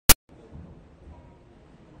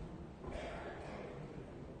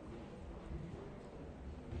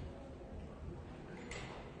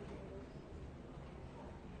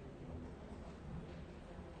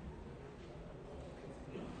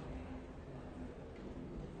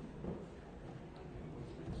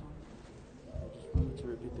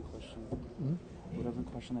question. Whatever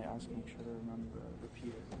question they ask, make sure to remember to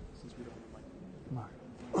repeat it, since we don't have a mic.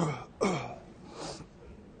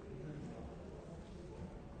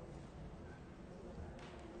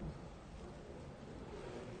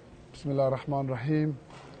 بسم الله الرحمن الرحيم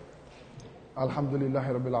الحمد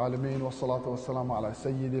لله رب العالمين والصلاة والسلام على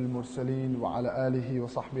سيد المرسلين وعلى آله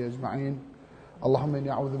وصحبه أجمعين اللهم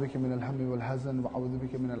إني أعوذ بك من الهم والحزن وأعوذ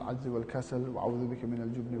بك من العجز والكسل وأعوذ بك من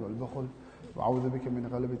الجبن والبخل وأعوذ بك من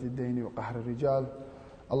غلبة الدين وقهر الرجال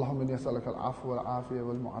اللهم إني أسألك العفو والعافية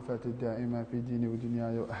والمعافاة الدائمة في ديني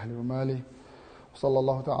ودنياي وأهلي ومالي وصلى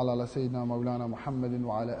الله تعالى على سيدنا مولانا محمد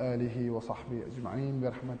وعلى آله وصحبه أجمعين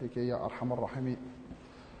برحمتك يا أرحم الراحمين.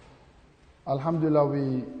 Alhamdulillah,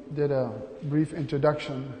 we did a brief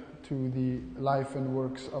introduction to the life and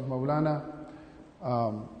works of Mawlana.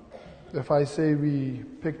 If I say we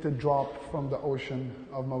picked a drop from the ocean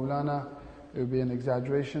of Mawlana, it would be an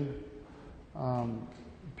exaggeration.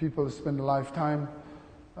 People spend a lifetime.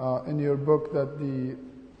 In your book that the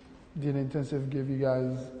Deen Intensive gave you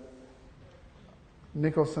guys,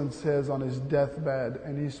 Nicholson says on his deathbed,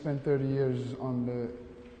 and he spent 30 years on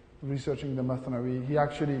researching the Mathnawi. He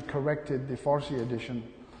actually corrected the Farsi edition,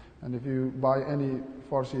 and if you buy any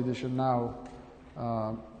Farsi edition now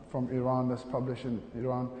from Iran that's published in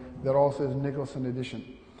Iran, there also is Nicholson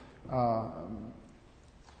edition.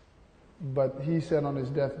 But he said on his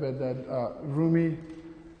deathbed that Rumi,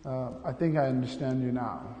 I think I understand you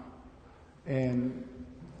now. And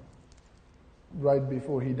right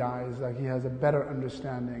before he dies, like he has a better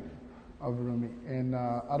understanding of Rumi. And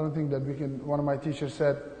I don't think that we can. One of my teachers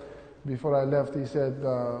said, before I left, he said,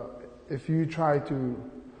 if you try to,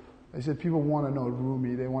 he said, people want to know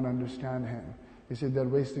Rumi, they want to understand him. He said, they're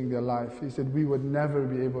wasting their life. He said, we would never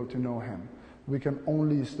be able to know him. We can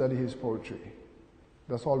only study his poetry.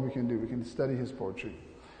 That's all we can do. We can study his poetry.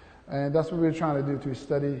 And that's what we're trying to do, to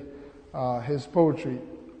study his poetry.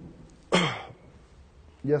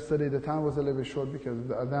 Yesterday, the time was a little bit short because of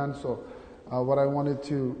the adhan, so what I wanted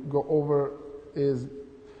to go over is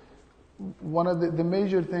one of the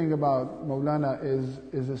major thing about Mawlana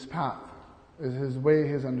is his path, is his way,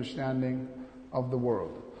 his understanding of the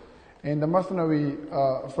world. And the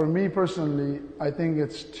Mathnawi, for me personally, I think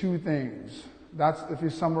it's two things. That's, if you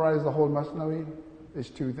summarize the whole Mathnawi, it's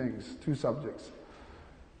two things, two subjects.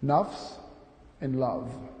 Nafs and love.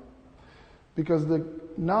 Because the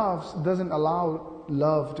nafs doesn't allow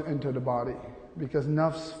love to enter the body, because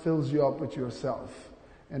nafs fills you up with yourself.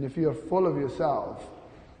 And if you're full of yourself,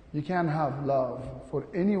 you can't have love for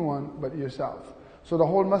anyone but yourself. So the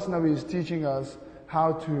whole Masnavi is teaching us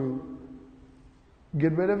how to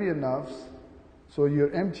get rid of your nafs, so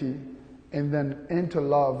you're empty, and then enter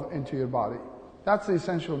love into your body. That's the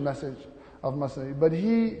essential message of Masnavi. But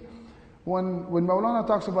when Mawlana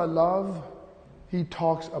talks about love, he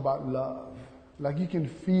talks about love. Like you can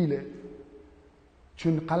feel it.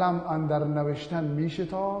 چون قلم اندر نوشتن می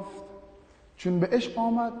شتافت چون به عشق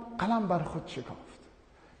آمد قلم بر خود شکافت.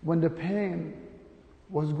 When the pen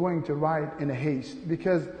was going to write in a haste,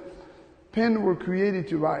 because pen were created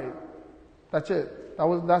to write. That's it.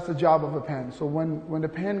 That's the job of a pen. So when the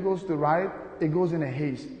pen goes to write, it goes in a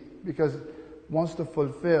haste because it wants to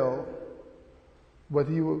fulfill what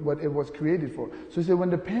it was created for. So he said when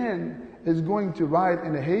the pen is going to write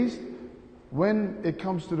in a haste, when it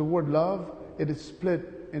comes to the word love, it is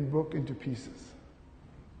split and broke into pieces.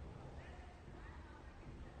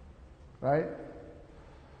 Right?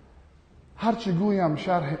 هرچی گویم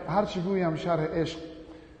شرح عشق.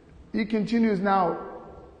 He continues now,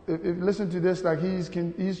 if listen to this, like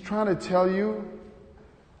he's trying to tell you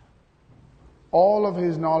all of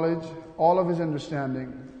his knowledge, all of his understanding,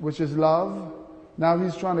 which is love. Now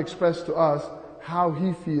he's trying to express to us how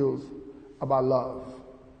he feels about love.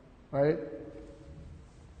 Right?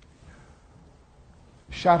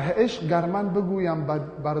 شرح عشق گر من بگویم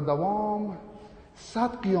بر دوام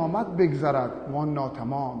صد قیامت بگذرد وان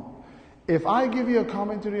ناتمام. If I give you a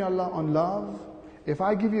commentary on love, if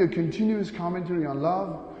I give you a continuous commentary on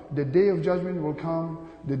love, the day of judgment will come,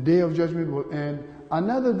 the day of judgment will end,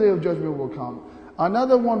 another day of judgment will come,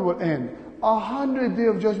 another one will end, 100 day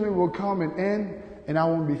of judgment will come and end, and I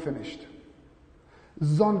won't be finished.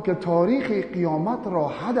 زان که تاریخ قیامت را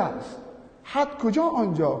حد است حد کجا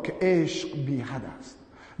آنجا که عشق بی حد است.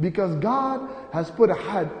 Because God has put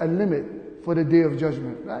a limit for the day of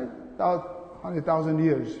judgment, right? 100,000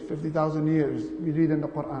 years, 50,000 years, we read in the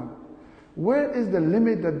Quran. Where is the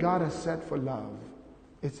limit that God has set for love?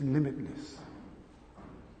 It's limitless.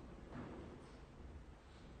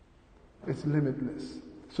 It's limitless.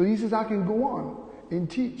 So he says, I can go on and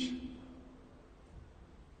teach.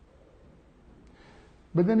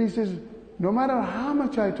 But then he says, No matter how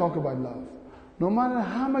much I talk about love, no matter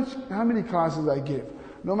how many classes I give,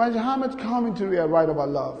 no matter how much commentary I write about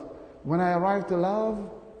love, when I arrive to love,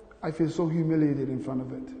 I feel so humiliated in front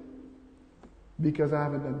of it because I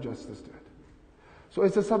haven't done justice to it. So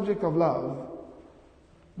it's a subject of love.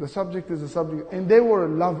 The subject is a subject, and they were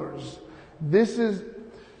lovers. This is,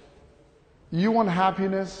 you want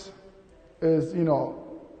happiness, is,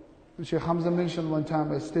 Sheikh Hamza mentioned one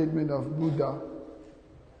time a statement of Buddha.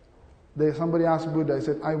 Somebody asked Buddha, he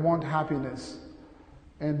said, I want happiness.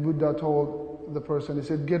 And Buddha told the person, he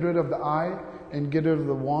said, get rid of the I and get rid of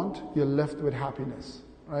the want, you're left with happiness,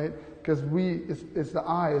 right? Because it's the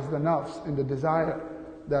I, it's the nafs and the desire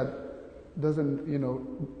that doesn't,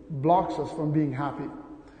 blocks us from being happy.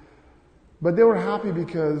 But they were happy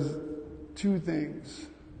because two things.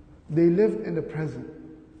 They lived in the present.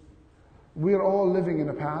 We're all living in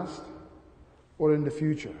the past or in the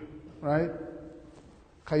future, right?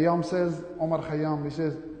 Khayyam says, Omar Khayyam, he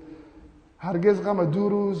says, هرگز غم دو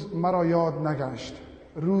روز مرا یاد نگشت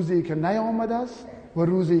روزی که نیامده است و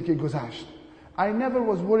روزی که گذشت. I never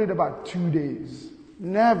was worried about 2 days.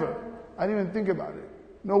 Never. I didn't even think about it.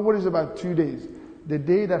 No worries about 2 days. The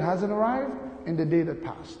day that hasn't arrived and the day that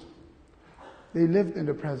passed. They lived in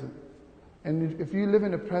the present. And if you live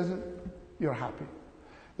in the present, you're happy.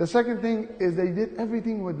 The second thing is they did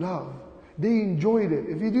everything with love. They enjoyed it.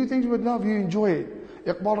 If you do things with love, you enjoy it.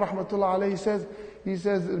 Iqbal Rahmatullah alayhi he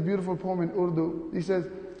says a beautiful poem in Urdu. He says,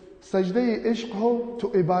 Sajde ishq ho to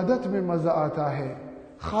ibadat mein maza aata hai.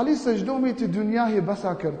 Khali sajdon mein to dunya hi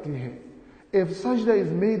basa karti hai. If sajda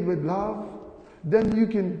is made with love, then you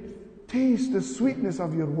can taste the sweetness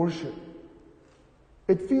of your worship.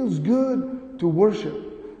 It feels good to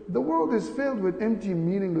worship. The world is filled with empty,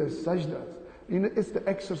 meaningless sajdas. It's the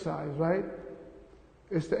exercise, right?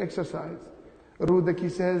 It's the exercise. Rudaki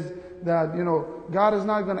says that, God is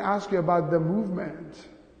not going to ask you about the movement.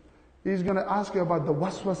 He's going to ask you about the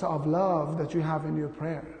waswasa of love that you have in your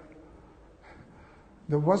prayer.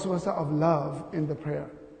 The waswasa of love in the prayer.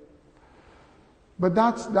 But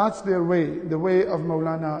that's their way. The way of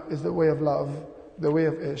Mawlana is the way of love, the way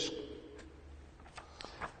of ishq.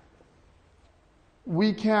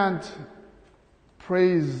 We can't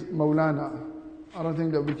praise Mawlana. I don't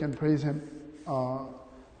think that we can praise him.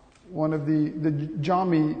 One of the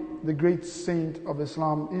Jami, the great saint of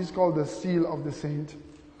Islam, he's called the seal of the saint,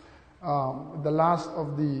 the last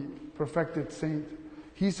of the perfected saint.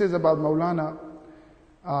 He says about Mawlana,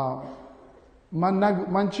 Man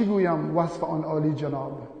chiguyam wasfa on Ali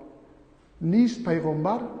Janab, Nist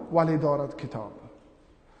Payghambar wale darat kitab.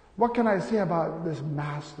 What can I say about this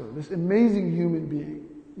master, this amazing human being,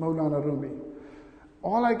 Mawlana Rumi?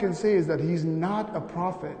 All I can say is that he's not a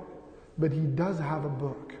prophet, but he does have a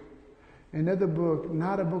book. Another book,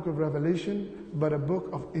 not a book of revelation, but a book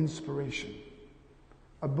of inspiration.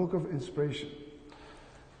 A book of inspiration.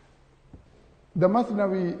 The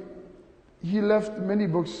Mathnawi, he left many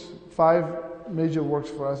books, 5 major works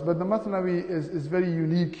for us, but the Mathnawi is very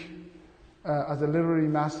unique as a literary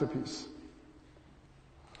masterpiece.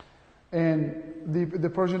 And the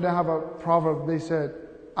Persians, they have a proverb, they said,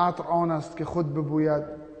 "Atr onast ke khud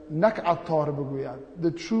bebuyad, nak attar beguyad."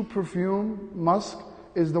 The true perfume, musk,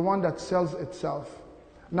 is the one that sells itself,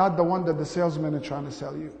 not the one that the salesmen are trying to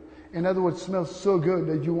sell you. In other words, it smells so good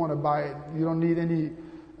that you want to buy it. You don't need any,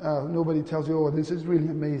 nobody tells you, oh, this is really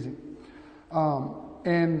amazing.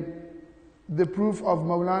 And the proof of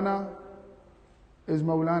Mawlana is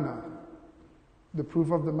Mawlana. The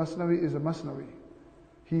proof of the Masnavi is a Masnavi.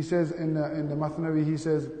 He says in the Mathnawi, he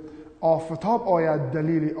says, Afatab ayat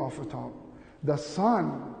dalili afatab. The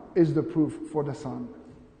sun is the proof for the sun.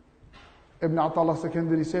 Ibn Atallah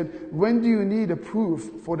Secondary said, when do you need a proof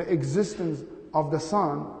for the existence of the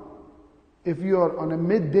sun if you are on a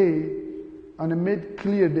midday, on a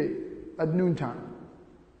mid-clear day, at noontime?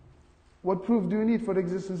 What proof do you need for the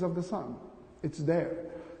existence of the sun? It's there.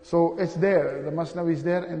 So it's there. The Masnavi is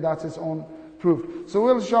there, and that's its own proof. So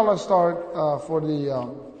we'll inshallah start for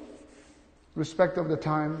the respect of the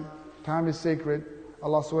time. Time is sacred.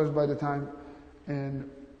 Allah swears by the time. And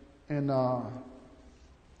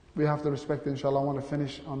we have to respect it, inshallah. I want to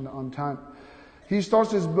finish on time. He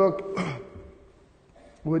starts his book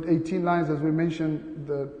with 18 lines. As we mentioned,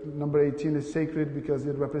 the number 18 is sacred because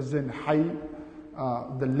it represents Hayy,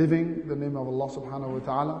 the living, the name of Allah subhanahu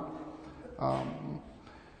wa ta'ala.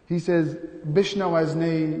 He says, Bishnaw az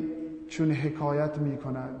ney chun hikayat mi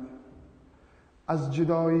konad, az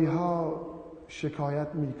judai ha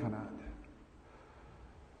shikayat mi konad.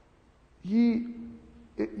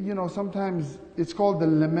 Sometimes it's called the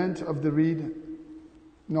lament of the reed,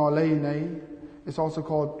 Nalay Nay. It's also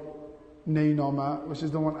called Nay Nama, which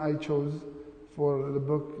is the one I chose. for the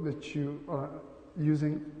book that you are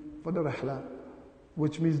using for the Rihla,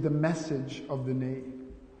 which means the message of the name,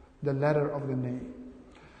 the letter of the name.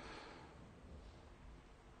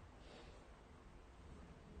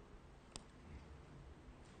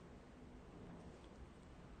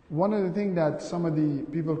 One of the things that some of the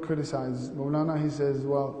people criticize Mawlana, he says,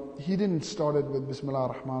 well, he didn't start it with Bismillah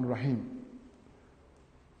ar-Rahman ar-Rahim.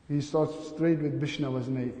 He starts straight with Bishna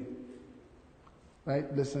Waznei.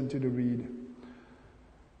 Right? Listen to the read.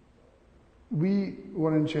 We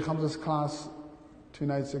were in Shaykh Hamza's class 2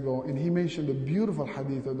 nights ago, and he mentioned a beautiful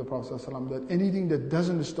hadith of the Prophet ﷺ, that anything that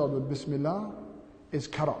doesn't start with Bismillah is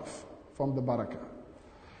cut off from the barakah.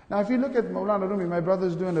 Now, if you look at Mawlana Rumi, my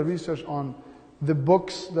brother's doing a research on the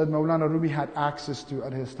books that Mawlana Rumi had access to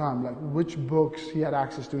at his time, like which books he had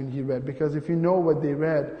access to and he read. Because if you know what they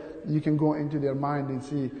read, you can go into their mind and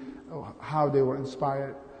see how they were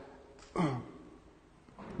inspired.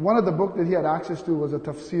 One of the books that he had access to was a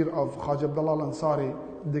tafsir of Khaja Abdullah al-Ansari,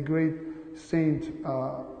 the great saint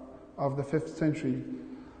of the 5th century.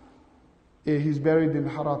 He's buried in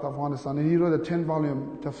Harat, Afghanistan, and he wrote a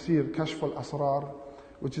 10-volume tafsir, Kashf al-Asrar,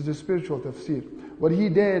 which is a spiritual tafsir. What he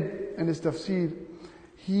did in his tafsir,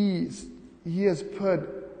 he has put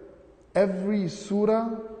every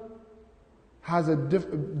surah has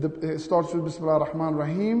it starts with Bismillah ar-Rahman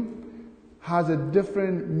ar-Rahim, has a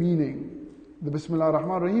different meaning. The Bismillah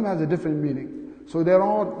ar-Rahman ar-Rahim has a different meaning. So they're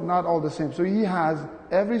all not all the same. So he has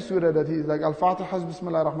every surah that he's like Al-Fatiha's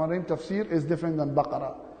Bismillah ar-Rahman ar-Rahim tafsir is different than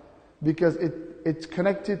Baqarah, because it's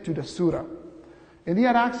connected to the surah. And he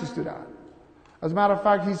had access to that. As a matter of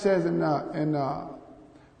fact, he says in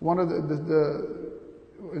one of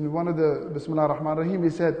the Bismillah ar-Rahman ar-Rahim, he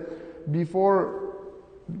said, before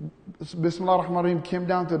Bismillah ar-Rahman ar-Rahim came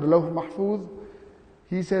down to the Lawh Mahfuz,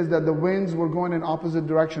 he says that the winds were going in opposite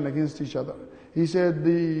direction against each other. He said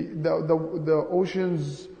the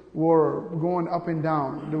oceans were going up and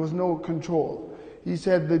down. There was no control. He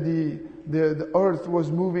said that the earth was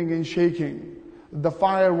moving and shaking. The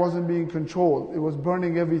fire wasn't being controlled. It was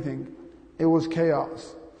burning everything. It was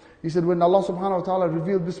chaos. He said when Allah subhanahu wa ta'ala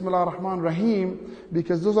revealed Bismillah ar-Rahman ar-Rahim,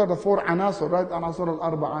 because those are the 4 anasur, right? Anasur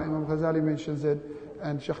al-Arba'a, Imam Ghazali mentions it,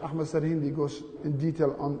 and Shaykh Ahmad Sarhindi goes in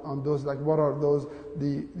detail on those, like what are those?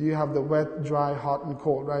 You have the wet, dry, hot and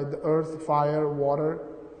cold, right? The earth, fire, water,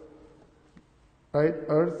 right?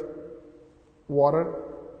 Earth, water,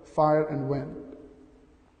 fire and wind.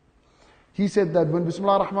 He said that when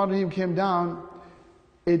Bismillah ar-Rahman ar-Rahim came down,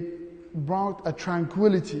 it brought a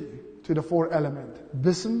tranquility to the 4 elements.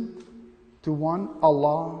 Bism to 1,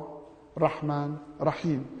 Allah, Rahman,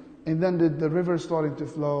 Rahim. And then the river started to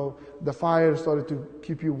flow, the fire started to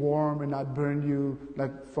keep you warm and not burn you,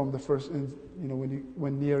 like from the first, when you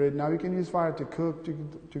went near it. Now you can use fire to cook,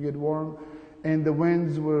 to get warm. And the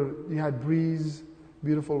winds you had breeze,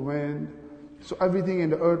 beautiful wind. So everything in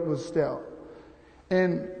the earth was still.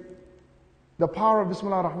 And the power of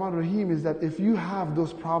Bismillah ar-Rahman ar-Rahim is that if you have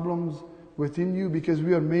those problems within you, because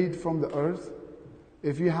we are made from the earth,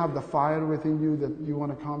 if you have the fire within you that you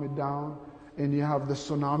want to calm it down, and you have the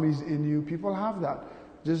tsunamis in you, people have that.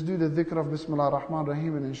 Just do the dhikr of Bismillah ar-Rahman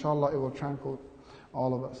ar-Rahim, and inshallah it will tranquil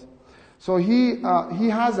all of us. So he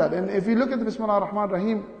has that. And if you look at the Bismillah ar-Rahman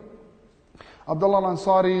ar-Rahim, Abdullah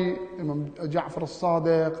al-Ansari, Imam Ja'far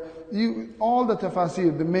al-Sadiq, all the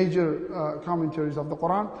tafasir, the major commentaries of the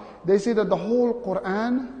Quran, they say that the whole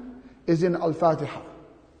Quran is in Al-Fatiha.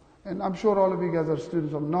 And I'm sure all of you guys are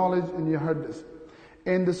students of knowledge and you heard this.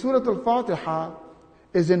 And the Surah Al-Fatiha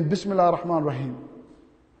is in Bismillah ar-Rahman ar-Rahim.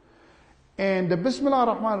 And the Bismillah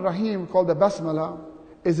ar-Rahman ar-Rahim, called the Basmala,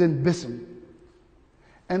 is in Bism.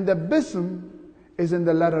 And the Bism is in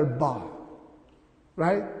the letter Ba.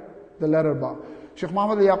 Right? The letter Ba. Shaykh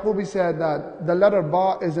Muhammad al-Yaqubi said that the letter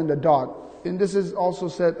Ba is in the dot. And this is also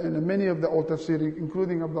said in many of the old tafsir,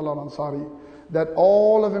 including Abdullah al-Ansari, that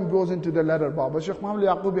all of them goes into the letter Ba. But Shaykh Muhammad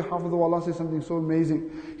al-Yaqubi, Hafidhullah, says something so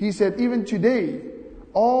amazing. He said, even today,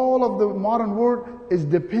 all of the modern word is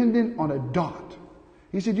dependent on a dot.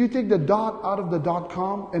 He said, you take the dot out of the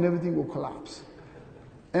 .com and everything will collapse.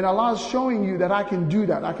 And Allah is showing you that I can do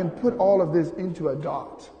that. I can put all of this into a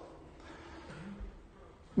dot.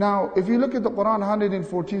 Now, if you look at the Quran,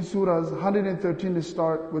 114 surahs, 113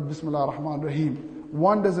 start with Bismillah ar-Rahman ar-Rahim.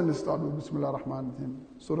 One doesn't start with Bismillah ar-Rahman ar-Rahim.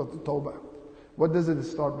 Surah At-Tawbah. What does it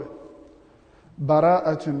start with?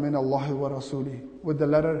 Bara'atun min Allahi wa Rasuli. With the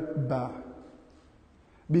letter Ba.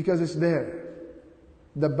 Because it's there.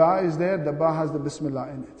 The Ba is there, the Ba has the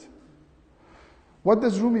Bismillah in it. What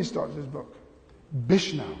does Rumi start his book?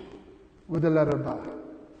 Bishna, with the letter Ba.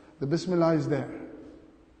 The Bismillah is there.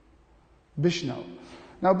 Bishna.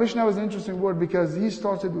 Now, Bishna is an interesting word because he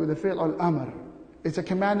started with the fi'l al-amr. It's a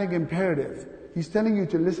commanding imperative. He's telling you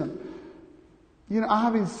to listen. You know, I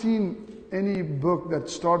haven't seen any book that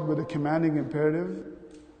starts with a commanding imperative.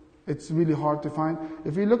 It's really hard to find.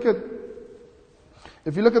 If you look at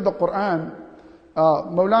the Quran,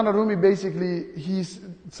 Mawlana Rumi basically,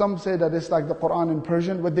 some say that it's like the Quran in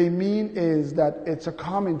Persian. What they mean is that it's a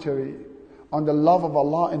commentary on the love of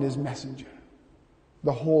Allah and His Messenger.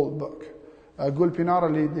 The whole book. Gul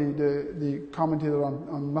Pinarali, the commentator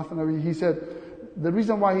on Mathnawi, he said, the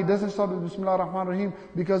reason why he doesn't start with Bismillah ar-Rahman ar-Rahim,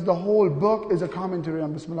 because the whole book is a commentary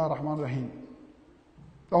on Bismillah ar-Rahman ar-Rahim.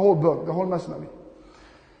 The whole book, the whole Masnavi.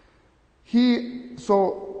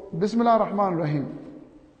 So Bismillah ar-Rahman ar-Rahim.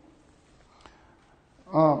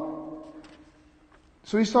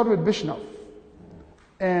 So he started with Bishna.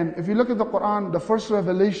 And if you look at the Quran, the first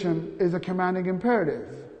revelation is a commanding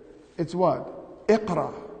imperative. It's what?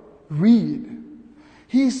 Iqra. Read.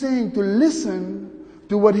 He's saying to listen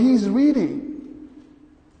to what he's reading.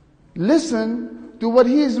 Listen to what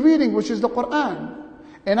he is reading, which is the Quran.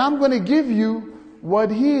 And I'm going to give you what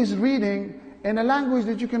he is reading in a language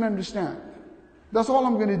that you can understand. That's all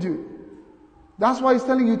I'm going to do. That's why he's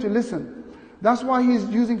telling you to listen. That's why he's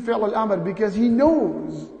using fi'l al-amr, because he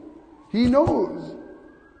knows. He knows.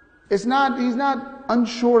 He's not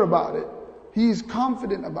unsure about it. He's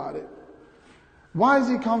confident about it. Why is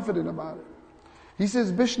he confident about it? He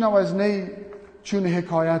says, Bishnaw nahi chun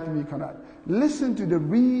hikayat mi kanad. Listen to the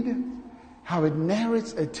read, how it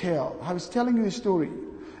narrates a tale, how it's telling you a story.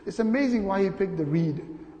 It's amazing why he picked the read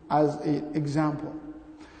as an example.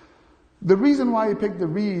 The reason why he picked the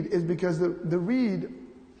read is because the read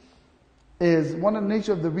is, one of the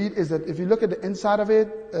nature of the read is that if you look at the inside of it,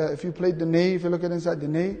 if you played the nay, if you look at inside the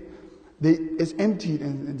nay, it's emptied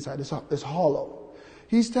inside, it's hollow.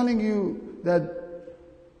 He's telling you that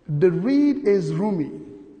the reed is Rumi.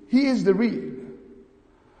 He is the reed.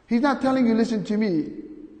 He's not telling you, listen to me.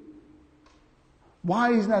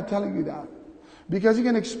 Why he's not telling you that? Because he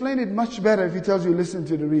can explain it much better if he tells you, listen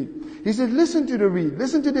to the reed. He said, listen to the reed.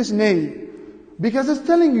 Listen to this nay. Because it's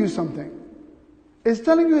telling you something. It's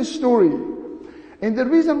telling you a story. And the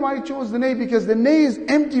reason why he chose the nay, because the nay is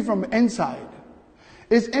empty from inside.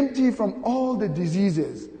 It's empty from all the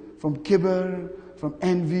diseases. From kibr, from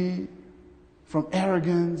envy, from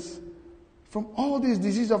arrogance, from all these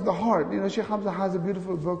diseases of the heart. You know, Sheikh Hamza has a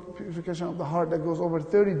beautiful book, Purification of the Heart, that goes over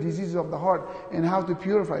 30 diseases of the heart and how to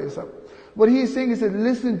purify yourself. What he is saying, he said,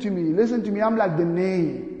 listen to me, I'm like the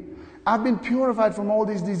nay. I've been purified from all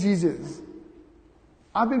these diseases.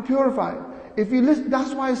 I've been purified. If you listen,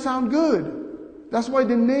 that's why it sounds good. That's why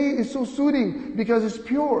the nay is so soothing, because it's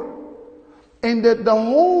pure. And that the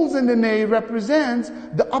holes in the nay represents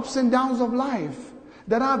the ups and downs of life.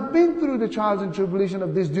 That I've been through the trials and tribulation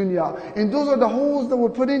of this dunya. And those are the holes that were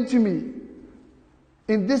put into me.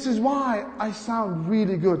 And this is why I sound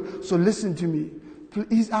really good. So listen to me.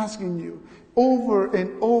 He's asking you over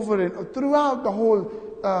and over and throughout the whole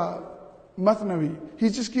Mathnawi. He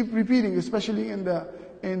just keeps repeating, especially in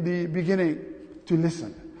the beginning, to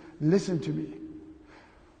listen. Listen to me.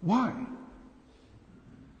 Why?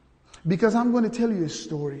 Because I'm going to tell you a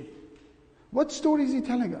story. What story is he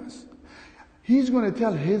telling us? He's going to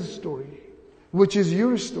tell his story, which is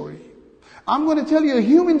your story. I'm going to tell you a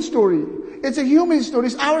human story. It's a human story.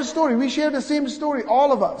 It's our story. We share the same story,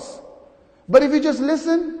 all of us. But if you just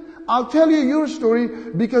listen, I'll tell you your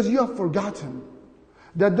story, because you have forgotten.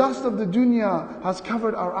 The dust of the dunya has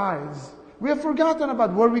covered our eyes. We have forgotten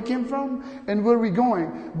about where we came from and where we're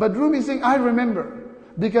going. But Rumi is saying, I remember,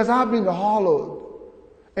 because I've been hollowed.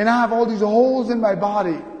 And I have all these holes in my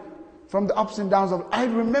body from the ups and downs of, I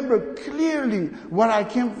remember clearly where I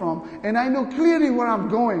came from, and I know clearly where I'm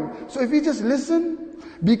going. So if you just listen,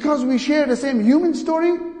 because we share the same human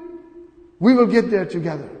story, we will get there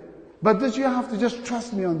together. But this, you have to just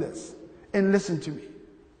trust me on this and listen to me.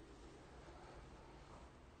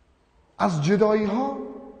 As judai ha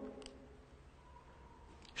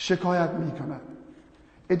shikayat mikanad.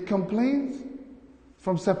 It complains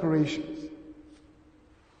from separations.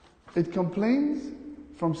 It complains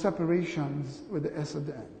from separations with the S at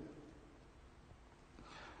the end.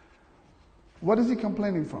 What is he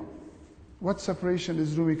complaining from? What separation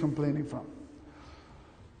is Rumi complaining from?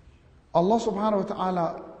 Allah subhanahu wa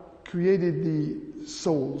ta'ala created the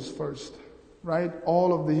souls first, right?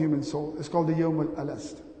 All of the human souls. It's called the Yawm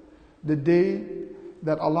al-Alast. The day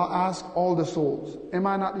that Allah asked all the souls, am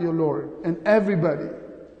I not your Lord? And everybody,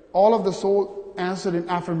 all of the souls answered in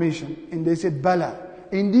affirmation. And they said, Bala,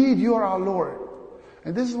 indeed you are our Lord.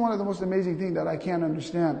 And this is one of the most amazing things that I can't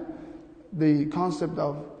understand, the concept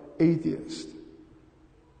of atheist.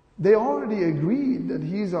 They already agreed that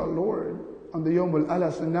He's our Lord on the Yawm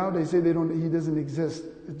al-Alas, and now they say He doesn't exist.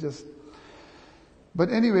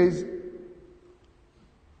 But anyways,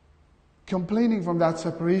 complaining from that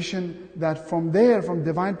separation, that from there, from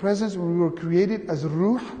divine presence, when we were created as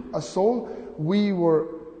ruh, a soul, we were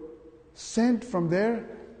sent from there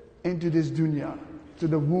into this dunya, to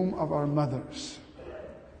the womb of our mothers.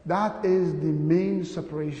 That is the main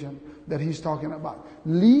separation that he's talking about.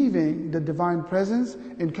 Leaving the divine presence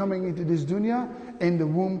and coming into this dunya in the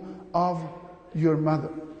womb of your mother.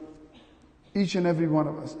 Each and every one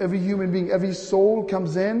of us. Every human being, every soul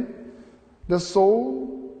comes in. The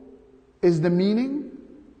soul is the meaning,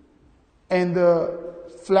 and the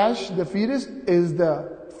flesh, the fetus, is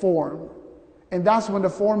the form. And that's when the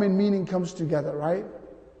form and meaning comes together, right?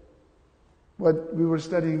 What we were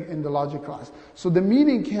studying in the logic class. So the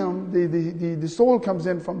meaning the soul comes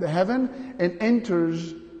in from the heaven and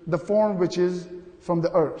enters the form which is from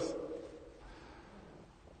the earth.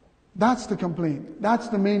 That's the complaint. That's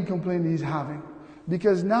the main complaint he's having.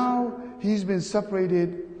 Because now he's been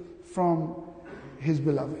separated from his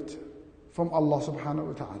beloved, from Allah subhanahu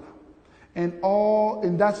wa ta'ala.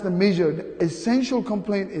 And that's the major, the essential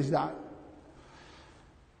complaint is that.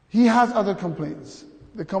 He has other complaints.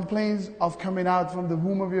 The complaints of coming out from the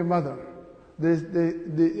womb of your mother.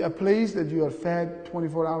 A place that you are fed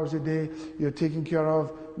 24 hours a day, you're taken care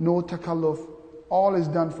of, no takalluf, all is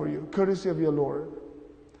done for you, courtesy of your Lord.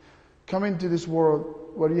 Come into this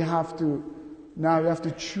world where you have to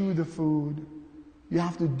chew the food, you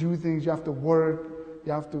have to do things, you have to work,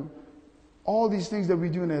 all these things that we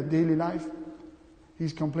do in our daily life,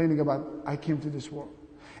 he's complaining about, I came to this world.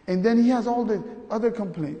 And then he has all the other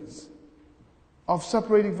complaints of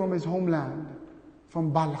separating from his homeland,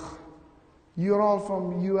 from Balkh. You're all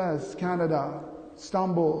from US, Canada,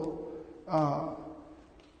 Istanbul,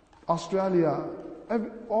 Australia,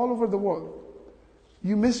 all over the world.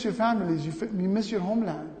 You miss your families, you miss your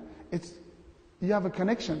homeland. You have a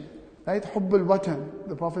connection, right? Hubb al-Watan,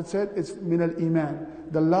 the Prophet said, it's min al-Iman.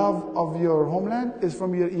 The love of your homeland is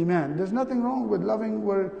from your Iman. There's nothing wrong with loving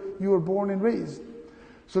where you were born and raised.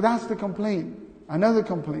 So that's the complaint. Another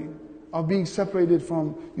complaint of being separated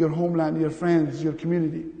from your homeland, your friends, your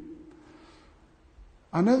community.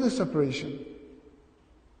 Another separation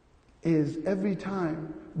is every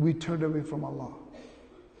time we turn away from Allah.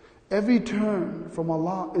 Every turn from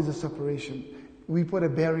Allah is a separation. We put a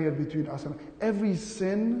barrier between us and every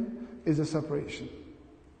sin is a separation.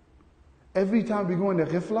 Every time we go into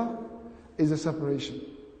ghifla is a separation.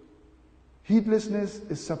 Heedlessness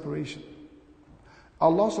is separation.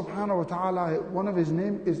 Allah subhanahu wa ta'ala, one of His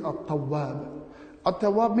names is At-Tawwab.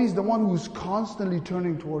 At-Tawwab means the one who's constantly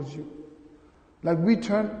turning towards you. Like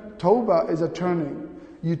Tawbah is a turning.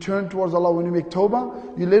 You turn towards Allah. When you make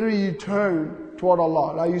Tawbah, you turn toward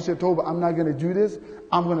Allah. Like you say, Tawbah, I'm not going to do this.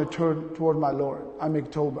 I'm going to turn toward my Lord. I make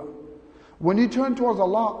Tawbah. When you turn towards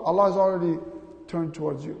Allah, Allah has already turned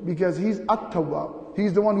towards you. Because He's At-Tawwab.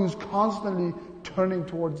 He's the one who's constantly turning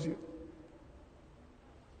towards you.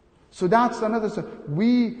 So that's another step.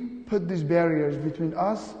 We put these barriers between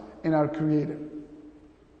us and our Creator.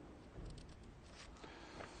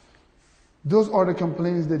 Those are the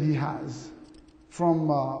complaints that he has from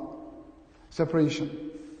separation.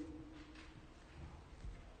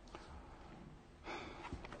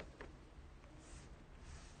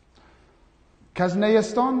 کز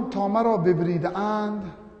نیستان تا مرا ببریده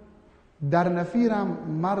اند در نفیرم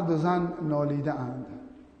مرد و زن نالیده اند.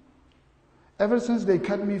 Ever since they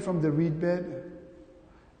cut me from the reed bed,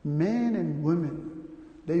 men and women,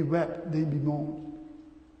 they wept, they bemoaned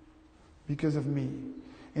because of me.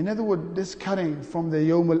 In other words, this cutting from the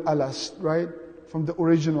Yawm al-Alas, right? From the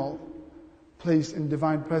original place in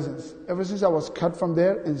divine presence. Ever since I was cut from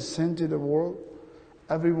there and sent to the world,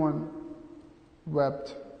 everyone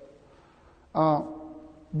wept.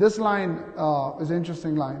 This line is an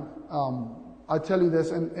interesting line. I'll tell you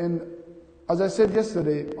this, and as I said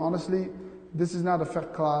yesterday, honestly, this is not a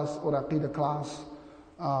fiqh class or aqidah class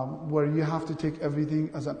where you have to take everything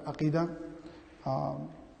as an aqidah.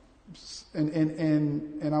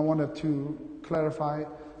 And I wanted to clarify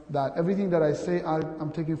that everything that I say,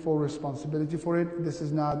 I'm taking full responsibility for it. This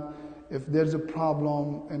is not, if there's a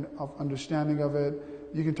problem of understanding of it,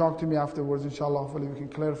 you can talk to me afterwards, inshallah, hopefully we can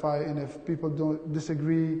clarify. And if people don't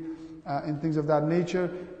disagree and things of that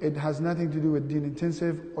nature, it has nothing to do with deen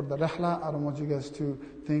intensive or the rihla. I don't want you guys to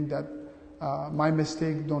think that my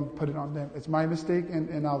mistake, don't put it on them. It's my mistake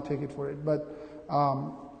and I'll take it for it. But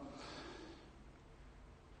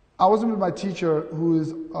I was with my teacher who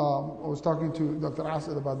is, I was talking to Dr.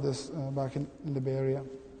 Asad about this back in the Bay Area.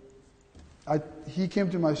 he came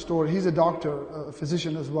to my store. He's a doctor, a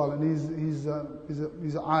physician as well, and he's an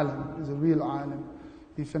alim. He's a real alim.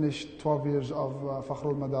 He finished 12 years of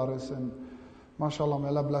Fakhrul Madaris, and mashallah, may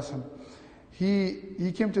Allah bless him.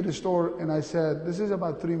 He came to the store, and I said, this is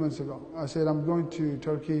about 3 months ago. I said, I'm going to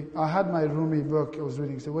Turkey. I had my Rumi book I was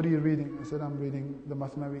reading. He said, what are you reading? I said, I'm reading the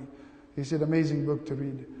Mathnawi. He said, amazing book to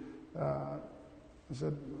read. I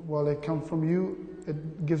said, well, it comes from you.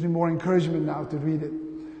 It gives me more encouragement now to read it.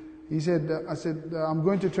 He said, I said, I'm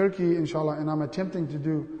going to Turkey, inshallah, and I'm attempting to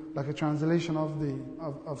do like a translation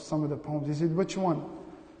of some of the poems. He said, which one?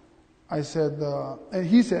 I said, and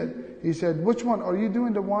he said, which one? Are you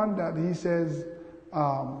doing the one that he says,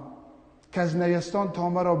 Kaznayastan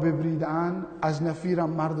Tomara Bibridan, Az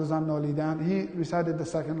Nafiram Mardozan Nolidan? He recited the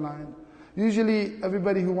second line. Usually,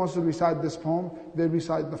 everybody who wants to recite this poem, they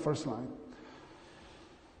recite the first line.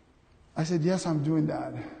 I said, yes, I'm doing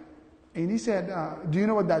that. And he said, do you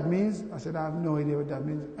know what that means? I said, I have no idea what that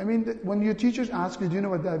means. I mean, when your teachers ask you, do you know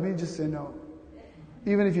what that means? Just say no.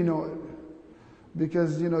 Even if you know it.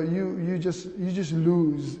 Because, you just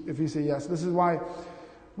lose if you say yes. This is why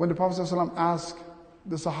when the Prophet ﷺ asked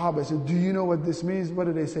the Sahaba, he said, do you know what this means? What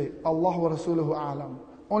did they say? Allah wa Rasuluhu a'lam.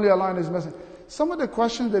 Only Allah and His Messenger. Some of the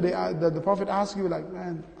questions that the Prophet asked you, like,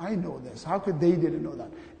 man, I know this. How could they didn't know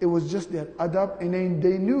that? It was just their adab, and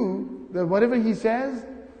they knew that whatever he says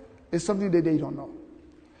is something that they don't know.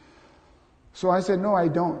 So I said, no, I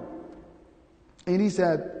don't. And he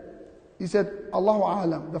said, Allahu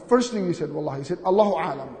a'lam. The first thing he said, Wallah, he said, Allahu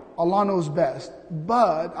a'lam. Allah knows best.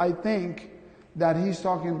 But I think that he's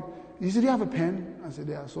talking, he said, do you have a pen? I said,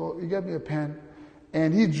 yeah. So he gave me a pen.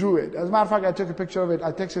 And he drew it. As a matter of fact, I took a picture of it.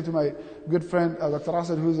 I texted to my good friend, Dr.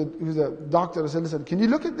 Asad, who's a doctor. I said, listen, can you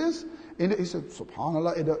look at this? And he said,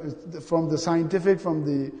 subhanAllah, from the scientific, from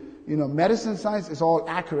the medicine science, it's all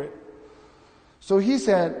accurate. So he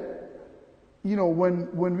said,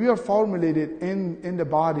 when we are formulated in the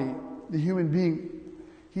body, the human being,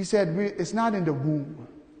 he said, it's not in the womb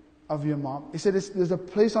of your mom. He said, there's a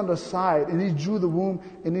place on the side, and he drew the womb,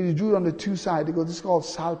 and then he drew it on the two sides. He goes, this is called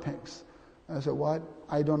salpinx. I said, what?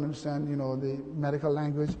 I don't understand, the medical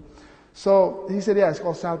language. So he said, yeah, it's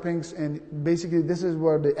called salpinx, and basically this is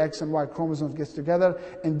where the X and Y chromosomes gets together,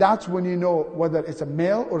 and that's when you know whether it's a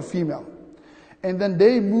male or female. And then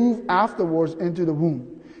they move afterwards into the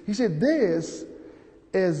womb. He said, this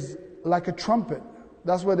is like a trumpet.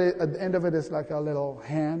 That's what at the end of it is like a little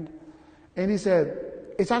hand. And he said,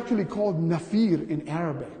 it's actually called nafir in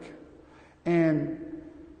Arabic. And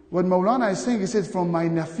what Mawlana is saying, he says, from my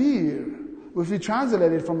nafir, if we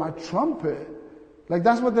translate it from my trumpet, like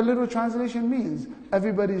that's what the literal translation means.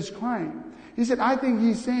 Everybody is crying. He said, I think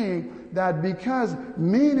he's saying that because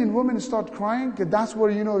men and women start crying, that's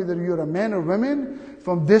where you know whether you're a man or women,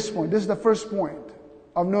 from this point. This is the first point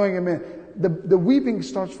of knowing a man. The weeping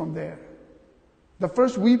starts from there. The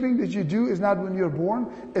first weeping that you do is not when you're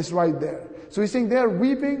born, it's right there. So he's saying they're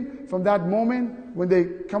weeping from that moment when they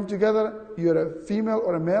come together, you're a female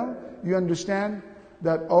or a male, you understand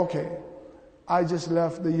that, okay, I just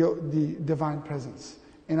left the divine presence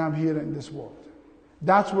and I'm here in this world.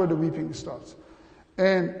 That's where the weeping starts.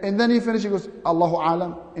 And then he finished, he goes, Allahu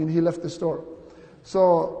Alam, and he left the store.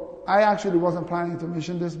 So I actually wasn't planning to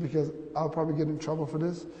mention this because I'll probably get in trouble for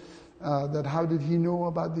this. That how did he know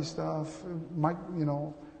about this stuff?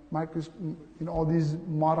 All these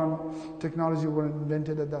modern technology were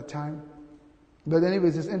invented at that time. But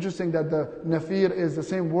anyways, it's interesting that the nafir is the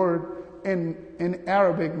same word in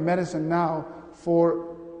Arabic medicine now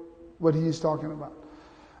for what he is talking about.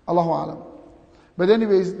 Allahu Alam. But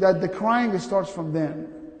anyways, that the crying starts from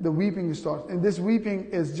then. The weeping starts. And this weeping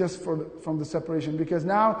is just from the separation. Because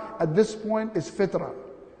now, at this point, it's fitrah.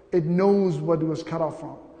 It knows what it was cut off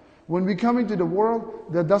from. When we come into the world,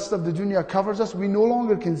 the dust of the dunya covers us. We no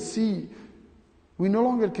longer can see. We no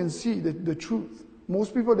longer can see the truth.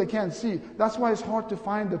 Most people, they can't see. That's why it's hard to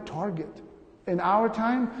find the target. In our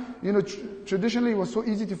time, traditionally it was so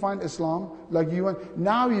easy to find Islam. Like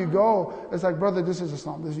now you go, it's like, brother, this is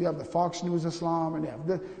Islam. You have the Fox News Islam, and you have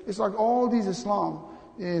this. It's like all these Islam.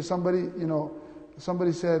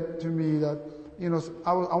 Somebody said to me that,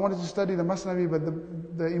 I wanted to study the Masnavi, but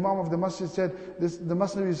the Imam of the Masjid said, the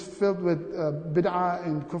Masnavi is filled with bid'ah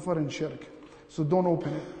and kufr and shirk. So don't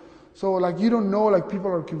open it. So you don't know,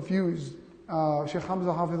 people are confused. Sheikh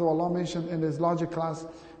Hamza Hafidhullah mentioned in his logic class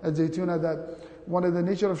at Zaytuna that one of the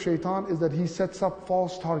nature of shaitan is that he sets up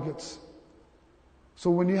false targets. So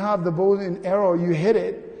when you have the bow and arrow, you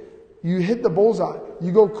hit the bullseye,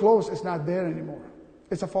 you go close, it's not there anymore.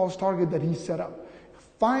 It's a false target that he set up.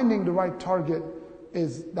 Finding the right target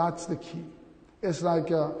that's the key. It's like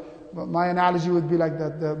my analogy would be like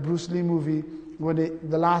that the Bruce Lee movie, when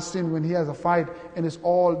the last scene when he has a fight and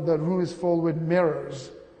the room is full with mirrors.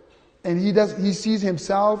 And he sees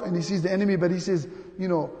himself and he sees the enemy, but he sees,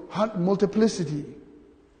 multiplicity.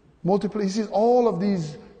 He sees all of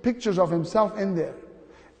these pictures of himself in there.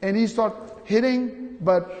 And he starts hitting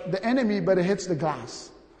the enemy, but it hits the glass.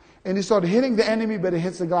 And he starts hitting the enemy, but it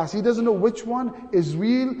hits the glass. He doesn't know which one is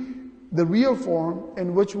the real form,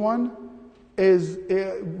 and which ones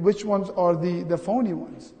are the phony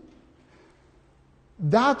ones.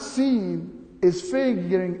 That scene is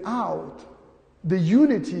figuring out the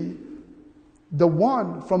unity, the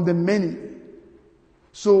one from the many.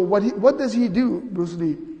 So what does he do, Bruce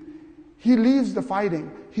Lee? He leaves the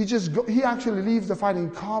fighting. He actually leaves the fighting,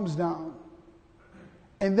 calms down.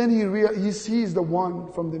 And then he sees the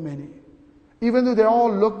one from the many. Even though they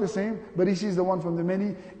all look the same, but he sees the one from the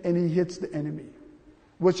many, and he hits the enemy.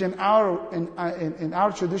 Which in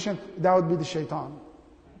our tradition, that would be the shaitan.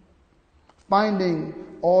 Finding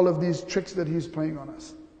all of these tricks that he's playing on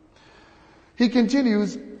us. He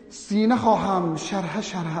continues, سینه خواهم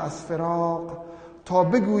شرح از فراق تا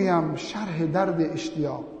بگویم شرح درد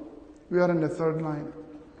اشتیاق. We are in the third line.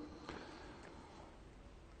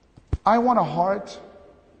 I want a heart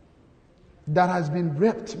that has been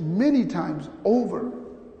ripped many times over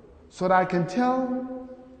so that I can tell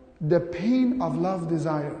the pain of love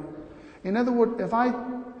desire. In other words,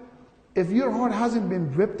 if your heart hasn't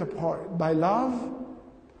been ripped apart by love,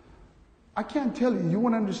 I can't tell you, you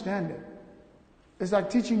won't understand it. It's like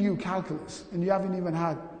teaching you calculus and you haven't even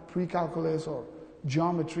had pre-calculus or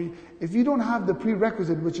geometry. If you don't have the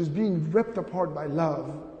prerequisite, which is being ripped apart by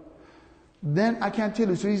love, then I can't tell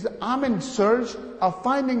you. So I'm in search of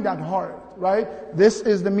finding that heart, right? This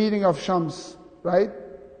is the meeting of Shams, right?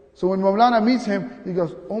 So when Mawlana meets him, he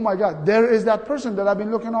goes, oh my God, there is that person that I've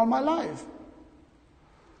been looking all my life.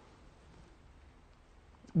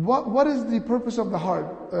 What is the purpose of the heart?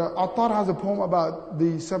 Attar has a poem about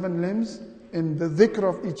the 7 limbs and the dhikr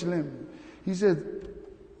of each limb. He said,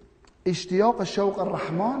 Ishtiyaq al-shawq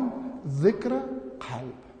al-Rahman, dhikr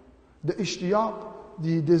qalb. The ishtiyaq,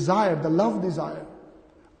 the desire, the love desire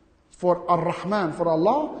for Ar-Rahman, for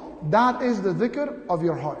Allah, that is the dhikr of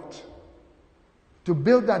your heart. To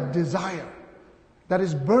build that desire that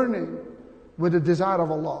is burning with the desire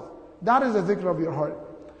of Allah. That is the dhikr of your heart.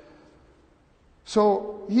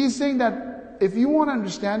 So he's saying that if you want to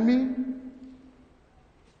understand me,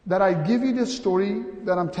 that I give you this story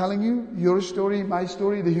that I'm telling you, your story, my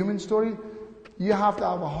story, the human story, you have to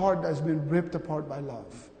have a heart that's been ripped apart by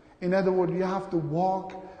love. In other words, you have to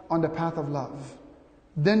walk on the path of love.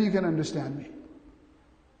 Then you can understand me.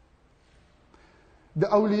 The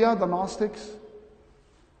awliya, the Gnostics,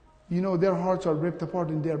 their hearts are ripped apart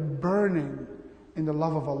and they're burning in the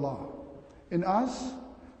love of Allah. In us,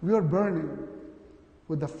 we are burning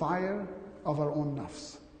with the fire of our own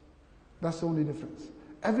nafs. That's the only difference.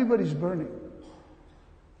 Everybody's burning.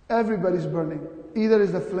 Everybody's burning. Either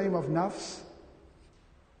is the flame of nafs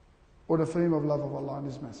or the flame of love of Allah and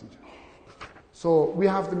His Messenger. So we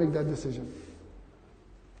have to make that decision.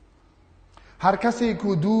 هر کسی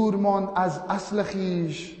کو دور ماند از اصل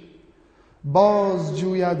خویش باز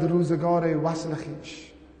جوید روزگار وصل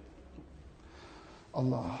خویش.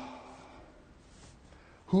 Allah.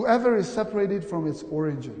 Whoever is separated from its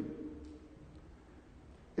origin,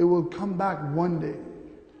 it will come back one day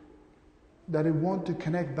that it wants to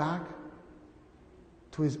connect back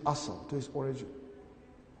to his asl, to his origin.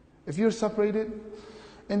 If you're separated,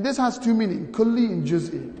 and this has 2 meanings, kulli and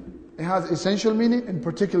juz'i. It has essential meaning and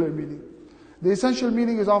particular meaning. The essential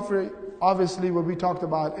meaning is obviously what we talked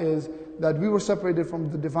about is that we were separated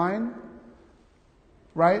from the divine,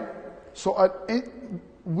 right? So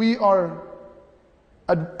we are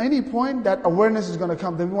at any point that awareness is going to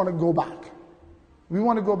come, then we want to go back. We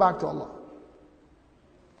want to go back to Allah.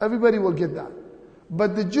 Everybody will get that.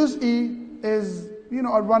 But the juz'i is,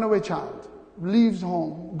 a runaway child, leaves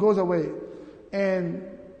home, goes away, and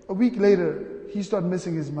a week later, he starts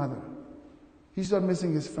missing his mother. He starts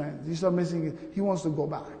missing his friends. He wants to go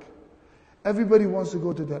back. Everybody wants to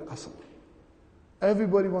go to their asl.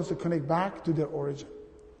 Everybody wants to connect back to their origin.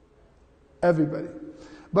 Everybody.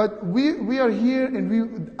 But we are here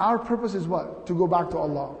and our purpose is what? To go back to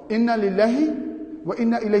Allah. Inna lillahi wa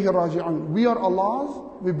inna ilayhi raji'un. We are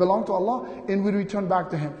Allah's, we belong to Allah, and we return back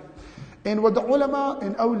to Him. And what the ulama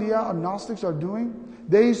and awliya and Gnostics are doing,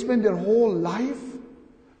 they spend their whole life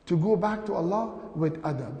to go back to Allah with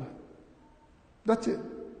adab. That's it.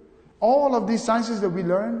 All of these sciences that we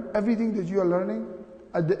learn, everything that you are learning,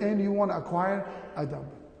 at the end you want to acquire adab.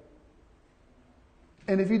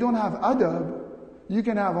 And if you don't have adab, you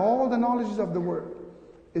can have all the knowledges of the world.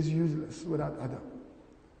 is useless without adab.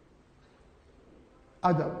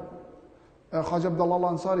 Adab. Khaja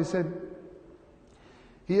Abdullah Ansari said,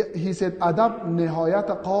 he said, adab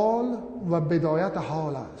nihayat qal wa bidayat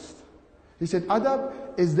hal ast. He said, adab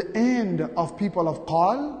is the end of people of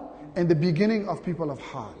qal and the beginning of people of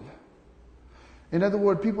hal. In other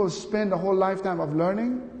words, people spend a whole lifetime of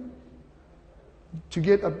learning to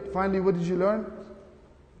get finally, what did you learn?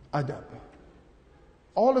 Adab.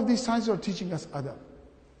 All of these sciences are teaching us adab.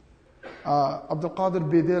 Abdul Qadir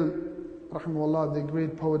Bedil, rahimahullah, the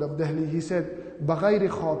great poet of Delhi, he said, بغیر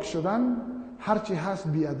خاک شدن هرچی هست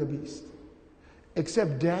بی ادبی است.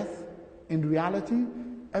 Except death, in reality,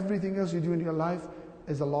 everything else you do in your life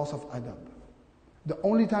is a loss of adab. The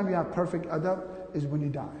only time you have perfect adab is when you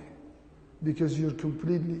die. Because you're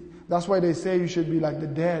completely, that's why they say you should be like the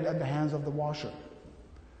dead at the hands of the washer.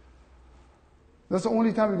 That's the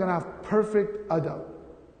only time you're going to have perfect adab.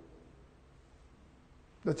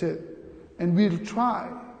 That's it. And we'll try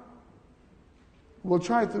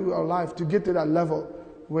through our life to get to that level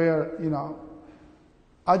where,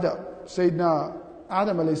 adab. Sayyidina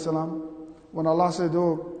Adam alayhi salam, when Allah said,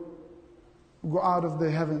 oh, go out of the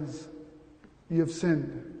heavens, you have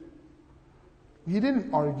sinned. He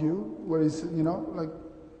didn't argue where he's, he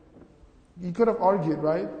could have argued,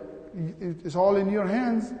 right? It's all in your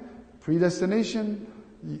hands. Predestination,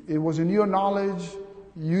 it was in your knowledge.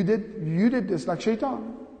 You did this like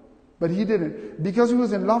shaitan. But he didn't. Because he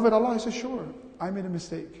was in love with Allah, he said, sure, I made a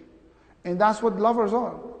mistake. And that's what lovers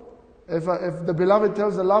are. If the beloved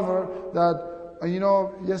tells the lover that,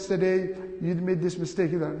 yesterday you made this mistake,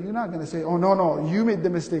 you're not going to say, oh, no, you made the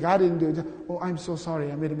mistake, I didn't do it. Oh, I'm so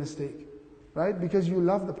sorry, I made a mistake. Right? Because you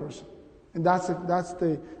love the person. And that's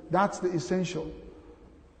the essential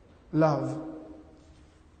love.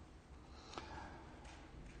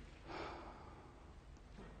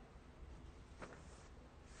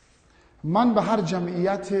 من به هر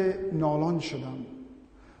جمعیت نالان شدم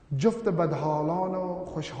جفت بدحالان و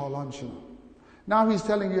خوشحالان شدم. Now he's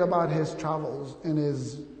telling you about his travels in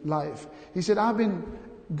his life. He said, I've been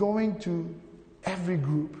going to every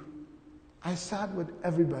group. I sat with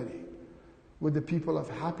everybody. With the people of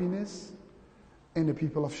happiness and the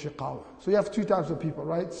people of shiqawa. So you have two types of people,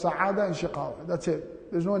 right? Sa'ada and shiqawa. That's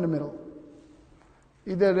it. There's no in the middle.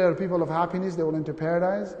 Either there are people of happiness, they will enter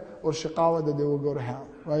paradise, or shiqawa, that they will go to hell,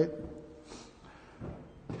 right?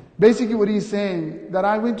 Basically what he's saying, that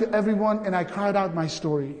I went to everyone and I cried out my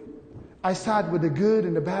story. I sat with the good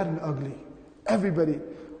and the bad and the ugly. Everybody.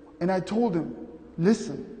 And I told them,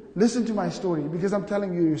 listen to my story, because I'm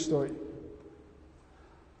telling you your story.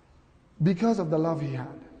 Because of the love he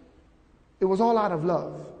had. It was all out of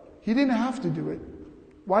love. He didn't have to do it.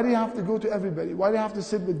 Why do you have to go to everybody? Why do you have to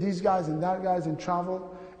sit with these guys and that guys and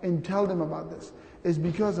travel and tell them about this? It's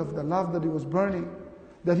because of the love that he was burning.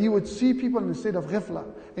 That he would see people in the state of ghifla,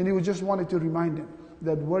 and he would just wanted to remind them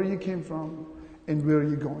that where you came from and where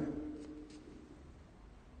you're going.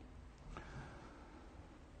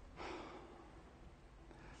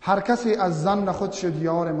 هر کسی از ظن خود شد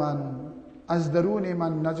یار من از درون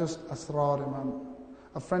من نجست اسرار من.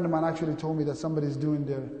 A friend of mine actually told me that somebody's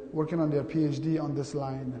working on their PhD on this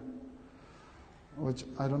line, which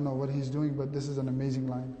I don't know what he's doing, but this is an amazing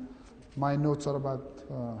line. My notes are about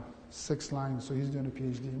 6 lines, so he's doing a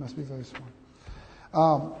PhD. He must be very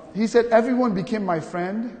smart. He said, everyone became my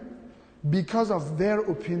friend because of their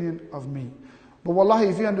opinion of me. But wallahi,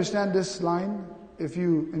 if you understand this line, if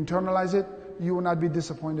you internalize it, you will not be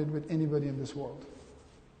disappointed with anybody in this world.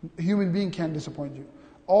 A human being can't disappoint you.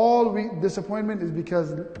 Disappointment is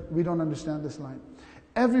because we don't understand this line.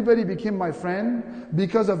 Everybody became my friend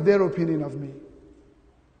because of their opinion of me.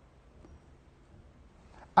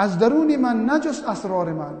 As daruni man najus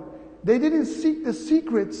asrar man. They didn't seek the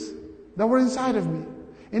secrets that were inside of me.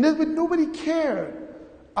 And nobody cared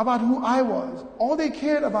about who I was. All they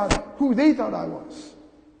cared about who they thought I was.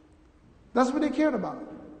 That's what they cared about.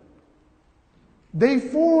 They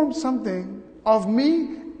formed something of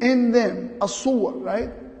me in them, a suwar, right?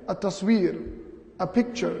 A tasweer, a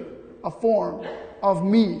picture, a form of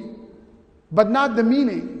me, but not the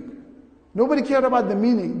meaning. Nobody cared about the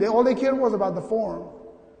meaning. All they cared was about the form.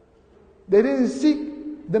 They didn't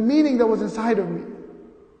seek the meaning that was inside of me.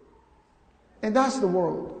 And that's the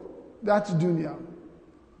world. That's dunya.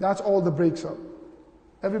 That's all that breaks up.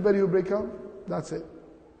 Everybody who breaks up, that's it.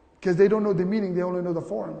 Because they don't know the meaning, they only know the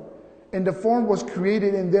form. And the form was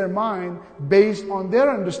created in their mind based on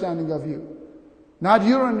their understanding of you, not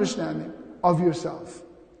your understanding of yourself.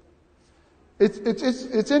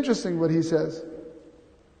 It's interesting what he says.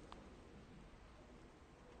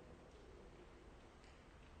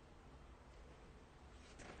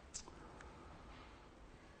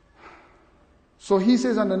 So he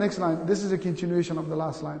says on the next line, this is a continuation of the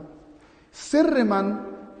last line. Sirr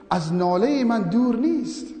man az nale man dur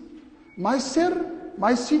neest. My sir,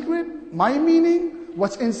 my secret, my meaning,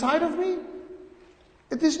 what's inside of me,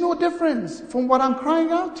 it is no difference from what I'm crying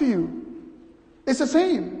out to you. It's the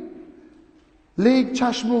same. Leg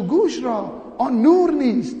chashmo gushra on nur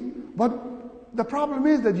neest. But the problem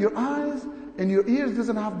is that your eyes and your ears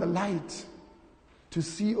doesn't have the light to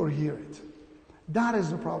see or hear it. That is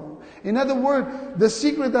the problem. In other words, the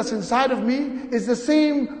secret that's inside of me is the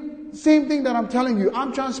same thing that I'm telling you.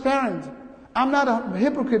 I'm transparent. I'm not a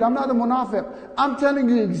hypocrite. I'm not a munafiq. I'm telling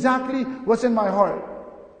you exactly what's in my heart.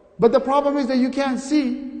 But the problem is that you can't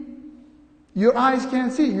see. Your eyes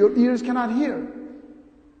can't see. Your ears cannot hear.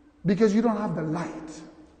 Because you don't have the light.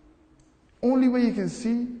 Only way you can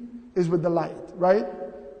see is with the light, right?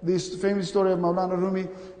 This famous story of Mawlana Rumi,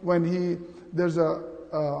 when there's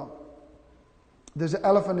an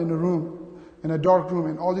elephant in a room, in a dark room,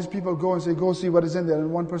 and all these people go and say, go see what is in there.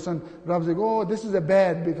 And one person rubs it, oh, this is a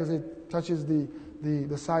bed, because it touches the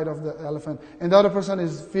side of the elephant. And the other person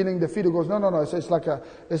is feeling the feet, who goes, no, it's like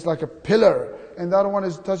a pillar. And the other one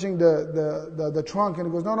is touching the trunk, and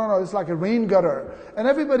it goes, no, it's like a rain gutter. And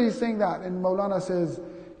everybody is saying that. And Maulana says,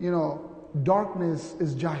 darkness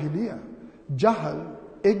is jahiliyyah. Jahal,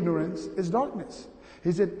 ignorance, is darkness.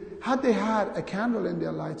 He said, had they had a candle in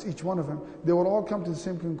their lights, each one of them, they would all come to the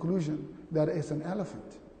same conclusion, that it's an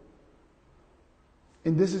elephant.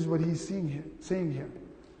 And this is what he's saying here.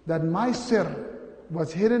 That my sir,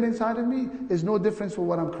 what's hidden inside of me, is no difference for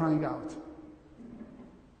what I'm crying out.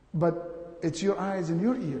 But it's your eyes and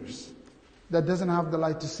your ears that doesn't have the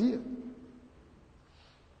light to see it.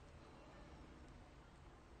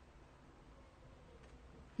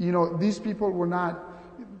 These people were not,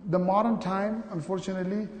 the modern time,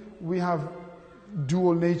 unfortunately, we have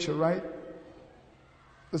dual nature, right?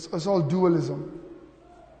 It's all dualism.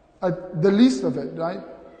 The least of it, right?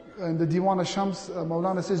 And the Diwan Shams,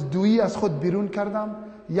 Maulana says, Dui as khud birun kardam,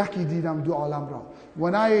 yaki didam du alam ra.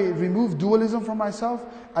 When I removed dualism from myself,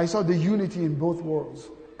 I saw the unity in both worlds.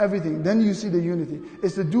 Everything. Then you see the unity.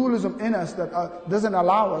 It's the dualism in us that doesn't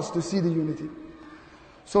allow us to see the unity.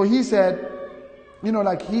 So he said,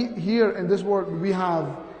 here in this world, we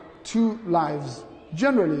have 2 lives.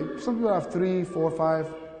 Generally, some people have 3, 4,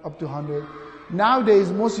 5, up to 100.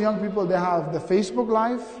 Nowadays, most young people, they have the Facebook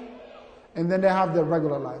life, and then they have their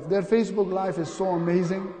regular life. Their Facebook life is so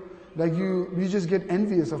amazing, like you just get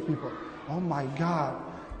envious of people. Oh my God,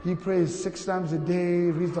 he prays 6 times a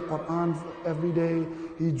day, reads the Quran every day,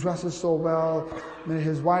 he dresses so well,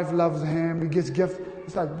 his wife loves him, he gets gifts.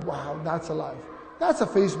 It's like, wow, that's a life. That's a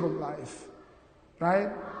Facebook life, right?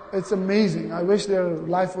 It's amazing. I wish their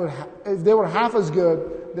life if they were half as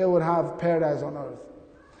good, they would have paradise on earth.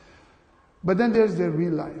 But then there's their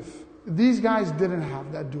real life. These guys didn't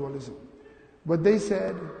have that dualism. But they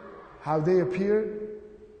said, how they appear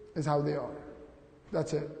is how they are.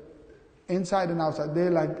 That's it. Inside and outside. They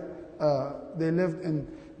lived in,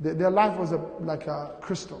 their life was like a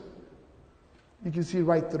crystal. You can see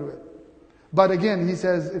right through it. But again, he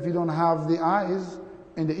says, if you don't have the eyes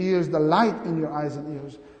and the ears, the light in your eyes and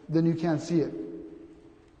ears, then you can't see it.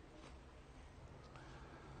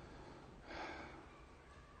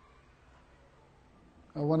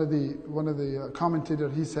 One of the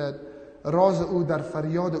commentators, he said, راز او در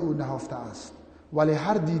فریاد او نهفته است ولی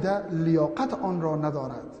هر دیده لیاقت آن را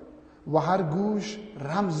ندارد و هر گوش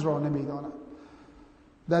رمز را نمیداند.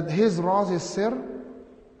 That his raz, his sir,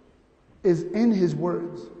 is in his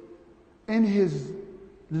words, in his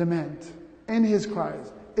lament, in his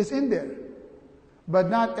cries. It's in there. But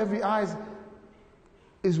not every eye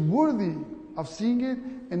is worthy of seeing it,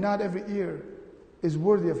 and not every ear is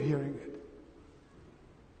worthy of hearing it.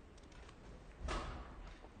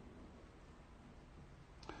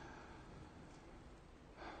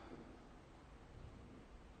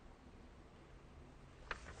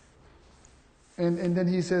 And then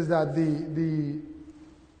he says that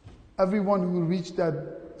everyone who reached that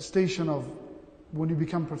station of when you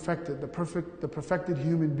become perfected, the perfected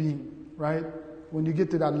human being, right? When you get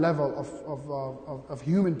to that level of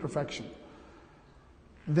human perfection,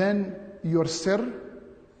 then your sir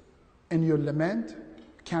and your lament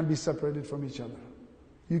can't be separated from each other.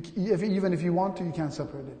 Even if you want to, you can't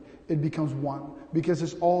separate it. It becomes one because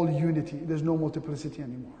it's all unity. There's no multiplicity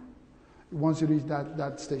anymore once you reach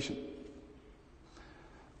that station.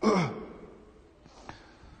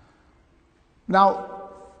 Now,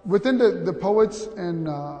 within the poets, and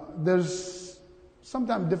there's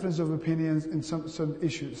sometimes difference of opinions in some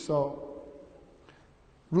issues. So,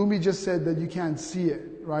 Rumi just said that you can't see it,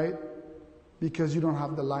 right? Because you don't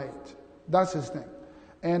have the light. That's his thing.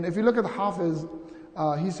 And if you look at the Hafiz,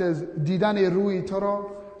 he says, دیدن روی تو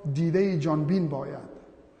را دیده جانبین باید.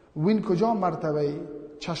 وین کجا مرتبه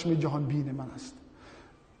چشم جهانبین من است.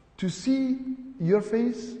 To see your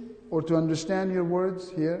face, or to understand your words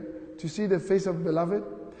here, to see the face of beloved,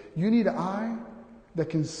 you need an eye that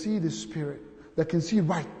can see the spirit, that can see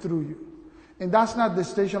right through you. And that's not the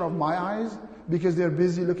station of my eyes, because they're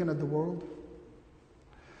busy looking at the world.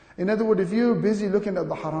 In other words, if you're busy looking at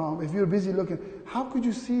the haram, if you're busy looking, how could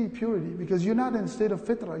you see purity? Because you're not in a state of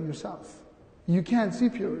fitrah yourself. You can't see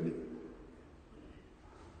purity.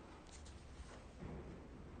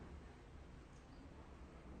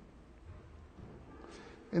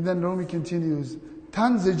 And then Rumi continues,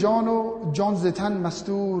 تن ز جان و جان ز تن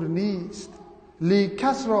مستور نیست لیک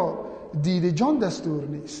کس را دید جان دستور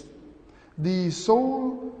نیست. The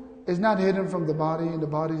soul is not hidden from the body, and the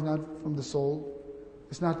body is not from the soul.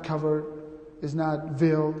 It's not covered, it's not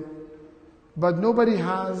veiled. But nobody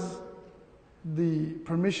has the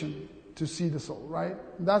permission to see the soul, right?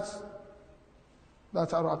 That's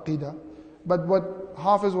our aqidah. But what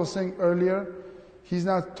Hafiz was saying earlier, he's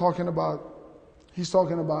talking about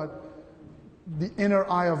the inner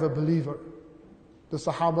eye of a believer. The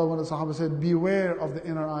Sahaba, when the Sahaba said, beware of the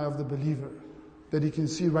inner eye of the believer, that he can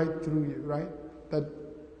see right through you, right? That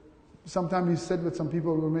sometimes you sit with some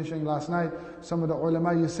people, we were mentioning last night, some of the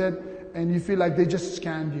ulama you said, and you feel like they just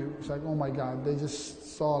scanned you. It's like, oh my God, they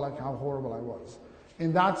just saw like how horrible I was.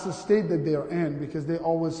 And that's the state that they are in, because they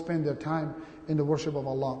always spend their time in the worship of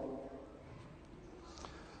Allah.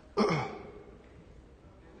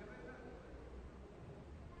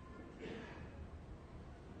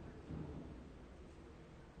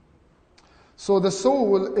 So the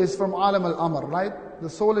soul is from Alam al-Amr, right? The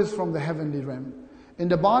soul is from the heavenly realm. And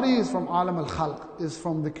the body is from Alam al-Khalq, is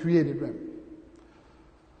from the created realm.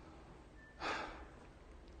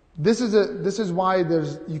 This is why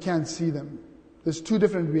you can't see them. There's two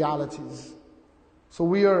different realities. So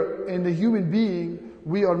we are, in the human being,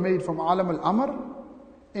 we are made from Alam al-Amr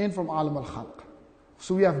and from Alam al-Khalq.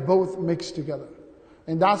 So we have both mixed together.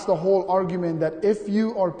 And that's the whole argument, that if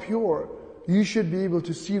you are pure, you should be able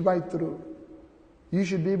to see right through. You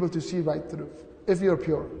should be able to see right through, if you're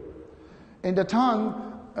pure. And the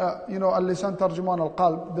tongue, al-lisan tarjuman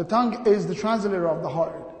al-qalb, the tongue is the translator of the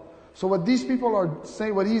heart. So what these people are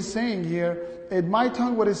saying, what he's saying here, in my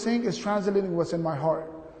tongue, what it's saying is translating what's in my heart.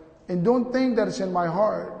 And don't think that it's in my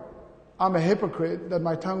heart. I'm a hypocrite, that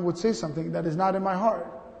my tongue would say something that is not in my heart.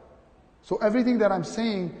 So everything that I'm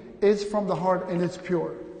saying is from the heart, and it's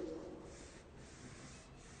pure.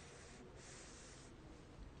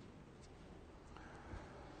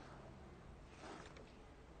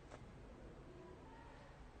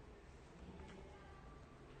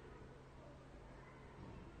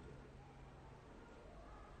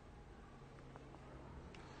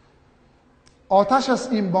 آتش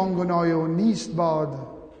است این بانگنای و نیست باد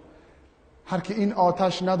هر که این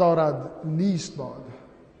آتش ندارد نیست باد.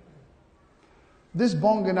 This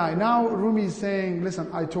bonganai, now Rumi is saying, listen,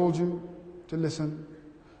 I told you to listen.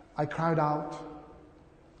 I cried out.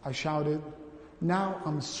 I shouted. Now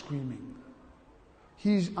I'm screaming.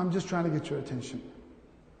 I'm just trying to get your attention.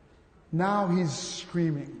 Now he's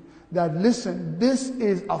screaming that, listen, this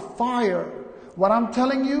is a fire. What I'm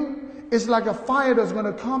telling you, it's like a fire that's going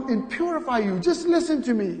to come and purify you. Just listen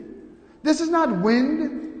to me. This is not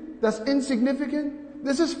wind that's insignificant.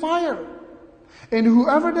 This is fire. And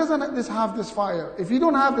whoever doesn't have this fire, if you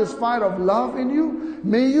don't have this fire of love in you,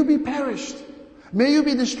 may you be perished. May you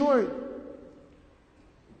be destroyed.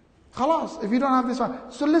 Khalas, if you don't have this fire.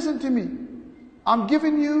 So listen to me. I'm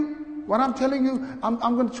giving you, what I'm telling you, I'm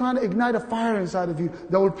going to try to ignite a fire inside of you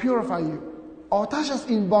that will purify you. Atash ist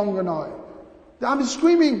in banganai. I'm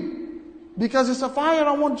screaming. Because it's a fire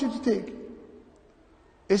I want you to take.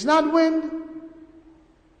 It's not wind.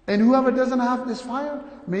 And whoever doesn't have this fire,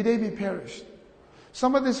 may they be perished.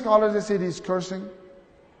 Some of the scholars, they say he's cursing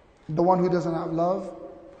the one who doesn't have love.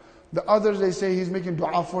 The others, they say he's making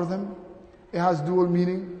dua for them. It has dual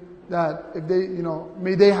meaning, that if they,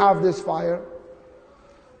 may they have this fire.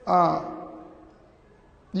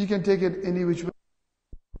 You can take it any which way.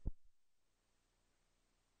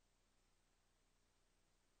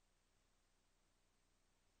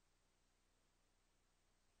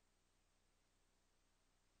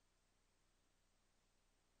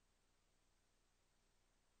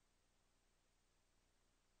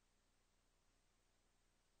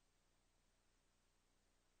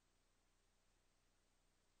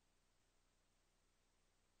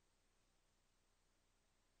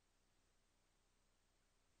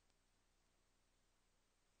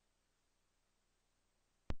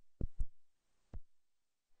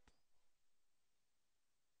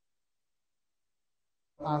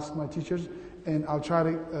 ask my teachers, and I'll try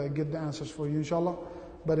to get the answers for you, inshallah.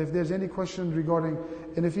 But if there's any question regarding,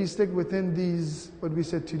 and if you stick within these, what we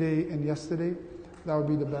said today and yesterday, that would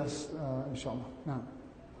be the best, inshallah. Now.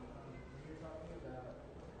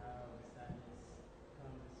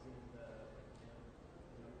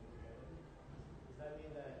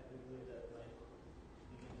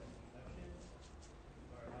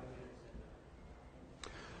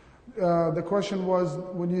 The question was,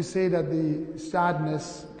 when you say that the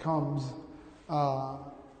sadness comes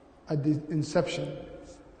at the inception,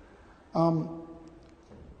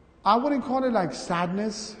 I wouldn't call it like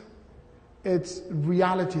sadness. It's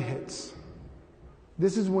reality hits.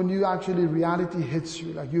 This is when you actually, reality hits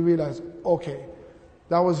you. Like you realize, okay,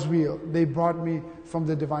 that was real. They brought me from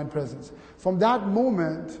the divine presence. From that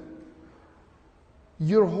moment,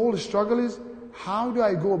 your whole struggle is, how do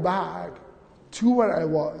I go back to where I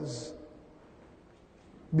was?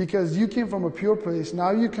 Because you came from a pure place.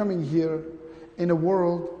 Now you're coming here in a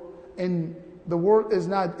world, and the world is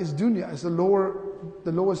dunya. It's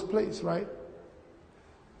the lowest place, right?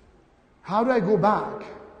 How do I go back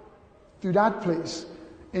to that place?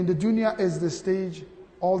 And the dunya is the stage,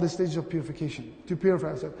 all the stages of purification, to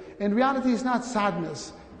purify ourselves. In reality, it's not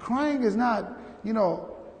sadness. Crying is not,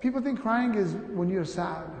 people think crying is when you're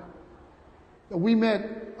sad. We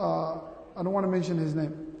met, I don't want to mention his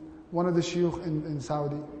name, one of the shuyukh in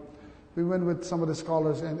Saudi. We went with some of the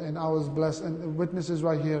scholars, and I was blessed. And witnesses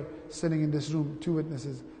right here, sitting in this room, 2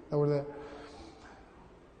 witnesses that were there.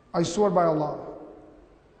 I swear by Allah,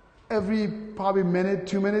 every probably minute,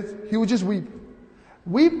 2 minutes, he would just weep.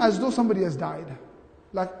 Weep as though somebody has died.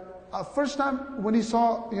 Like, first time when he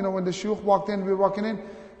saw, when the shuyukh walked in, we were walking in,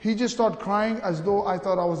 he just started crying as though I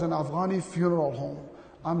thought I was in an Afghani funeral home.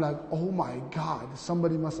 I'm like, oh my God,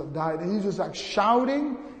 somebody must have died. And he's just like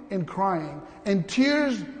shouting and crying. And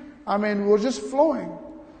tears, were just flowing.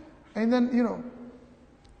 And then,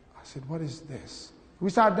 I said, what is this? We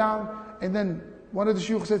sat down, and then one of the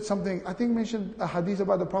shuyukh said something, I think mentioned a hadith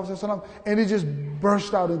about the Prophet ﷺ, and he just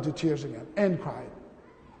burst out into tears again and cried.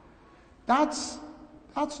 That's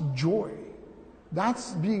joy.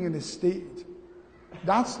 That's being in a state.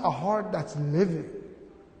 That's a heart that's living.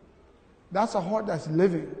 That's a heart that's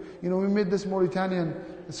living. We met this Mauritanian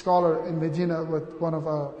scholar in Medina with one of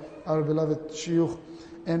our beloved shuyukh,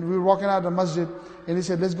 and we were walking out of the masjid, and he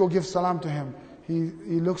said, let's go give salam to him.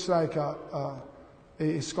 He looks like a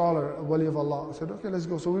scholar, a wali of Allah. I said, okay, let's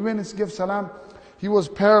go. So we went and give salam. He was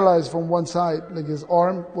paralyzed from one side, like his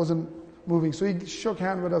arm wasn't moving. So he shook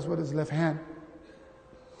hand with us with his left hand.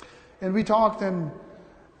 And we talked, and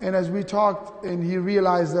as we talked, and he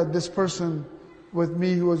realized that this person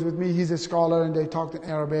who was with me, he's a scholar, and they talked in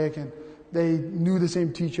Arabic, and they knew the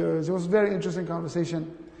same teachers. It was a very interesting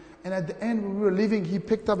conversation. And at the end, when we were leaving, he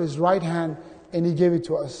picked up his right hand and he gave it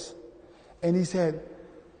to us. And he said,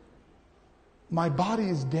 my body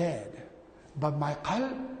is dead, but my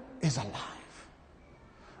qalb is alive.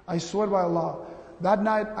 I swear by Allah, that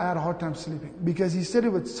night I had a hard time sleeping, because he said it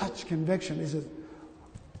with such conviction. He says,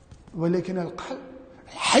 وَلَكِنَ الْقَلْبِ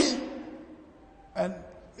الْحَيِّ. And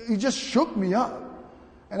he just shook me up.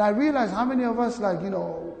 And I realized how many of us,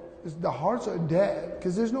 the hearts are dead,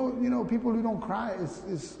 because there's no, people who don't cry.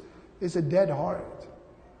 It's a dead heart.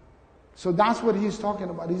 So that's what he's talking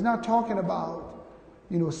about. He's not talking about,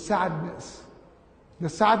 sadness. The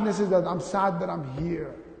sadness is that I'm sad that I'm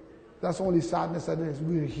here. That's the only sadness that is.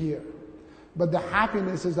 We're here. But the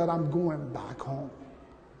happiness is that I'm going back home.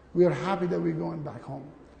 We are happy that we're going back home.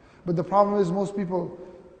 But the problem is most people,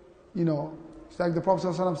 it's like the Prophet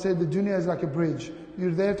ﷺ said, the dunya is like a bridge.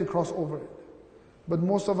 You're there to cross over it. But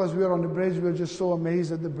most of us, we are on the bridge, we're just so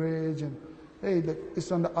amazed at the bridge, and hey,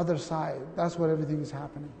 it's on the other side. That's where everything is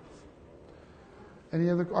happening. Any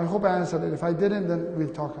other? I hope I answered it. If I didn't, then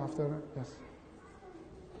we'll talk after. Yes.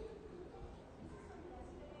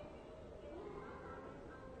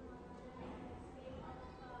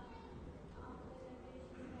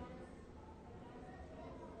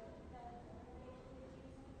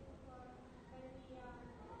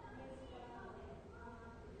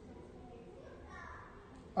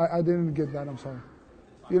 I didn't get that, I'm sorry.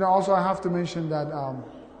 Also I have to mention that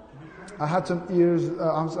I had some ears,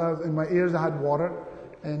 in my ears I had water,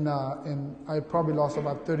 and I probably lost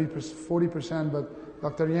about 40%, but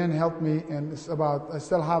Dr. Yan helped me, and I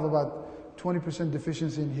still have about 20%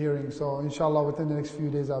 deficiency in hearing, so inshallah within the next few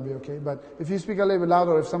days I'll be okay. But if you speak a little bit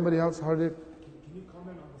louder, if somebody else heard it. Can you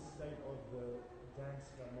comment on the state of the dance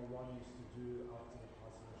that Mawlana used to do after the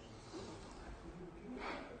passing?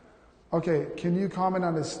 Okay, can you comment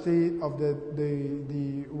on the state of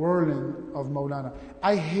the whirling of Mawlana?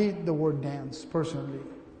 I hate the word dance, personally.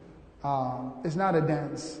 It's not a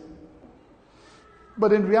dance.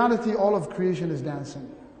 But in reality, all of creation is dancing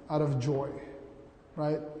out of joy,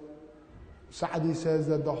 right? Sa'di says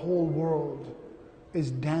that the whole world is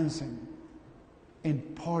dancing and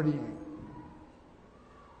partying.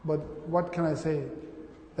 But what can I say?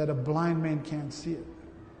 That a blind man can't see it.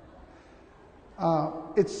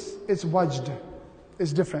 It's wajd.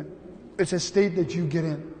 It's different. It's a state that you get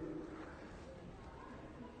in.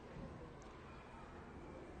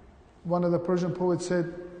 One of the Persian poets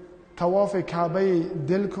said, Tawaf Kaaba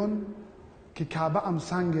dil kun ki Kaaba am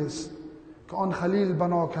sangis ka on Khalil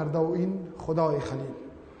bana karda o in Khuda Khalil.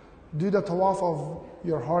 Do the tawaf of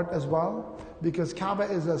your heart as well, because Kaaba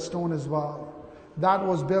is a stone as well. That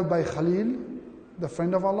was built by Khalil, the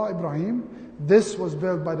friend of Allah, Ibrahim. This was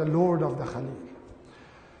built by the Lord of the Khalil.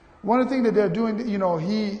 One of the things that they're doing,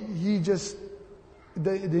 he just,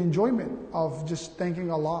 the enjoyment of just thanking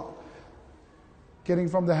Allah, getting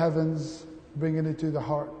from the heavens, bringing it to the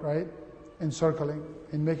heart, right? Encircling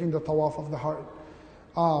and making the tawaf of the heart.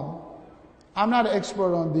 I'm not an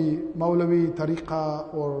expert on the Mawlavi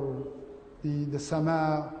tariqa or the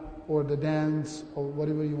sama or the dance or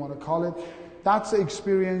whatever you want to call it. That's an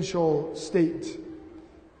experiential state.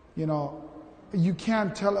 You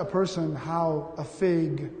can't tell a person how a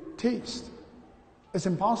fig tastes. It's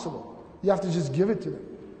impossible. You have to just give it to them.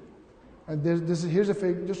 And here's a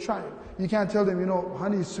fig, just try it. You can't tell them,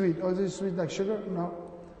 honey is sweet. Oh, is it sweet like sugar? No.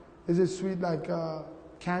 Is it sweet like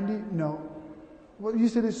candy? No. Well, you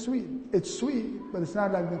said it's sweet. It's sweet, but it's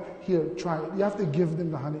not like, here, try it. You have to give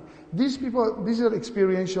them the honey. These people, these are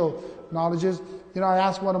experiential knowledges. I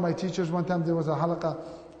asked one of my teachers one time, there was a halaqah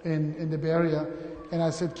in the Bay Area, and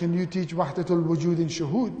I said, can you teach Wahdatul Wujud in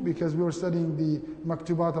Shuhud? Because we were studying the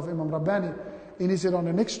Maktubat of Imam Rabbani. And he said, on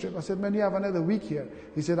the next trip. I said, man, you have another week here.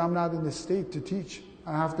 He said, I'm not in the state to teach.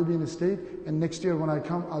 I have to be in the state, and next year when I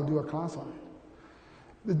come, I'll do a class on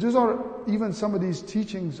it. Those are, even some of these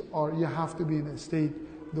teachings are, you have to be in a state,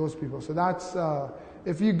 those people. So that's,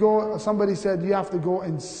 if you go, somebody said you have to go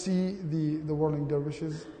and see the whirling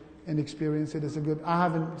dervishes and experience it. It's a good, I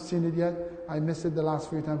haven't seen it yet. I missed it the last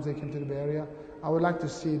few times they came to the Bay Area. I would like to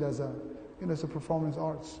see it as a, as a performance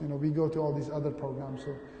arts. We go to all these other programs,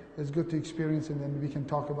 so it's good to experience it and then we can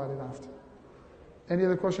talk about it after. Any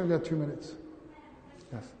other question? We got 2 minutes.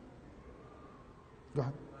 Yes. Go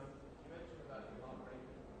ahead.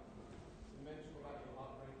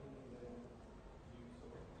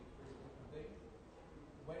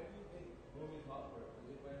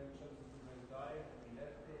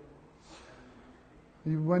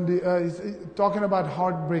 When he's talking about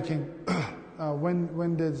heart breaking,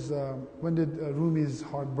 when did Rumi's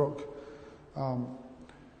heart broke?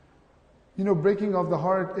 Breaking of the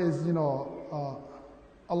heart is,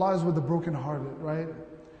 Allah is with the broken-hearted, right?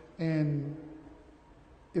 And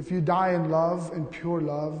if you die in love, in pure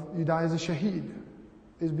love, you die as a shaheed.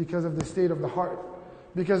 It's because of the state of the heart.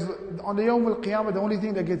 Because on the Yawm al-Qiyamah, the only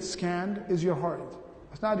thing that gets scanned is your heart.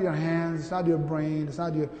 It's not your hands, it's not your brain,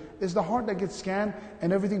 it's the heart that gets scanned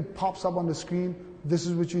and everything pops up on the screen. This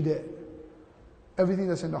is what you did. Everything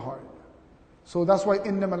that's in the heart. So that's why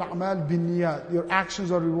إِنَّمَا الْأَعْمَالُ بِالنِّيَّاتِ. Your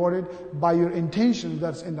actions are rewarded by your intention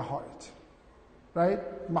that's in the heart. Right?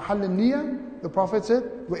 مَحَلِّ النِّيَّة, the Prophet said,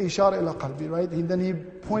 وَإِشَارَ إِلَى قَلْبِ. Right? Then he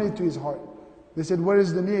pointed to his heart. They said, where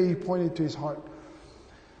is the niyyah? He pointed to his heart.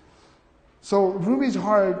 So Rumi's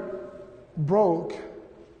heart broke.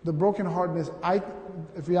 The brokenheartedness,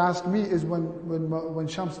 if you ask me, is when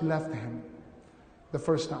Shams left him the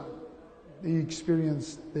first time. He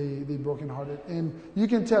experienced the brokenhearted. And you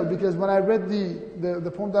can tell, because when I read the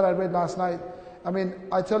poem that I read last night,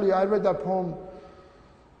 I tell you, I read that poem,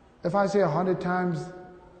 if I say 100 times,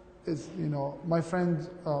 it's, my friend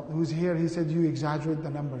who's here, he said, you exaggerate the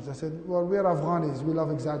numbers. I said, well, we're Afghanis, we love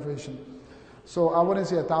exaggeration. So I wouldn't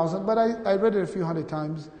say 1,000, but I read it a few hundred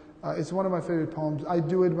times. It's one of my favorite poems. I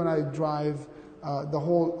do it when I drive,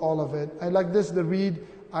 all of it. I like this, the read,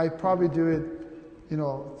 I probably do it,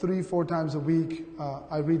 3-4 times a week.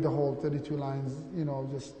 I read the whole 32 lines,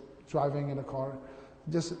 just driving in a car.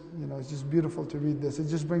 It's just beautiful to read this. It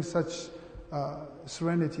just brings such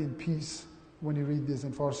serenity and peace when you read this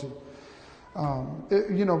in Farsi.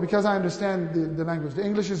 Because I understand the language. The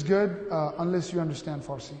English is good unless you understand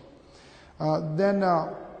Farsi.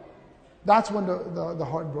 That's when the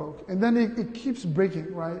heart broke. And then it keeps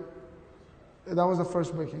breaking, right? That was the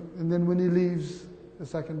first breaking. And then when he leaves, the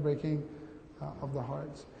second breaking of the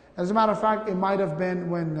hearts. As a matter of fact, it might have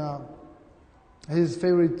been when his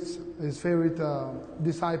favorite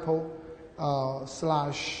disciple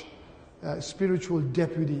 / spiritual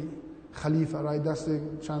deputy, Khalifa, right? That's the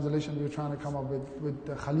translation we were trying to come up with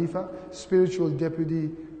the Khalifa. Spiritual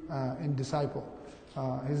deputy in disciple.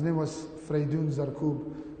 His name was Feraidoon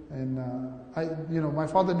Zarkub. And my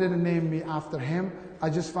father didn't name me after him. I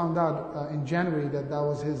just found out in January that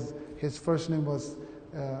was his first name was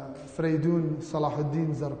Feraidoon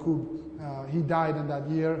Salahuddin Zarkub. He died in that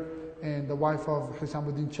year, and the wife of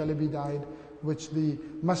Hisamuddin Chalabi died, which the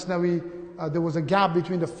Masnawi, there was a gap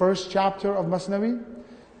between the first chapter of Masnawi.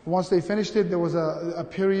 Once they finished it, there was a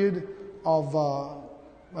period of,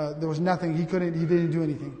 there was nothing. He didn't do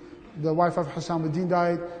anything. The wife of Hisamuddin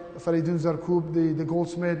died, Feraidoon Zarkub, the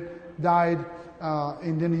goldsmith, died,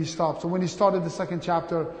 and then he stopped. So when he started the second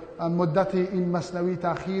chapter, Muddati in Masnawi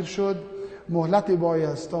ta'khir shud, Muhlati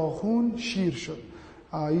boyasta khun shir shud.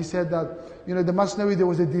 He said that, the Masnawi, there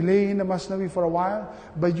was a delay in the Masnawi for a while,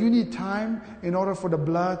 but you need time in order for the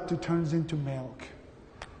blood to turn into milk.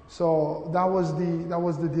 So that was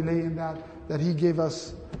the delay in that he gave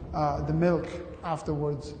us the milk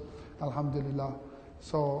afterwards. Alhamdulillah.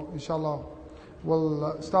 So inshallah,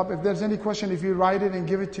 we'll stop. If there's any question, if you write it and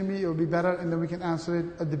give it to me, it will be better, and then we can answer it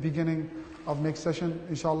at the beginning of next session,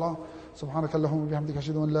 inshallah. سبحانك اللهم وبحمدك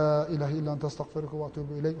أشهد أن لا إله إلا أنت أستغفرك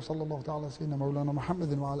وأتوب إليك وصلى الله تعالى على سيدنا مولانا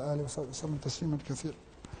محمد وعلى آله وصحبه وسلم تسليما كثيرا.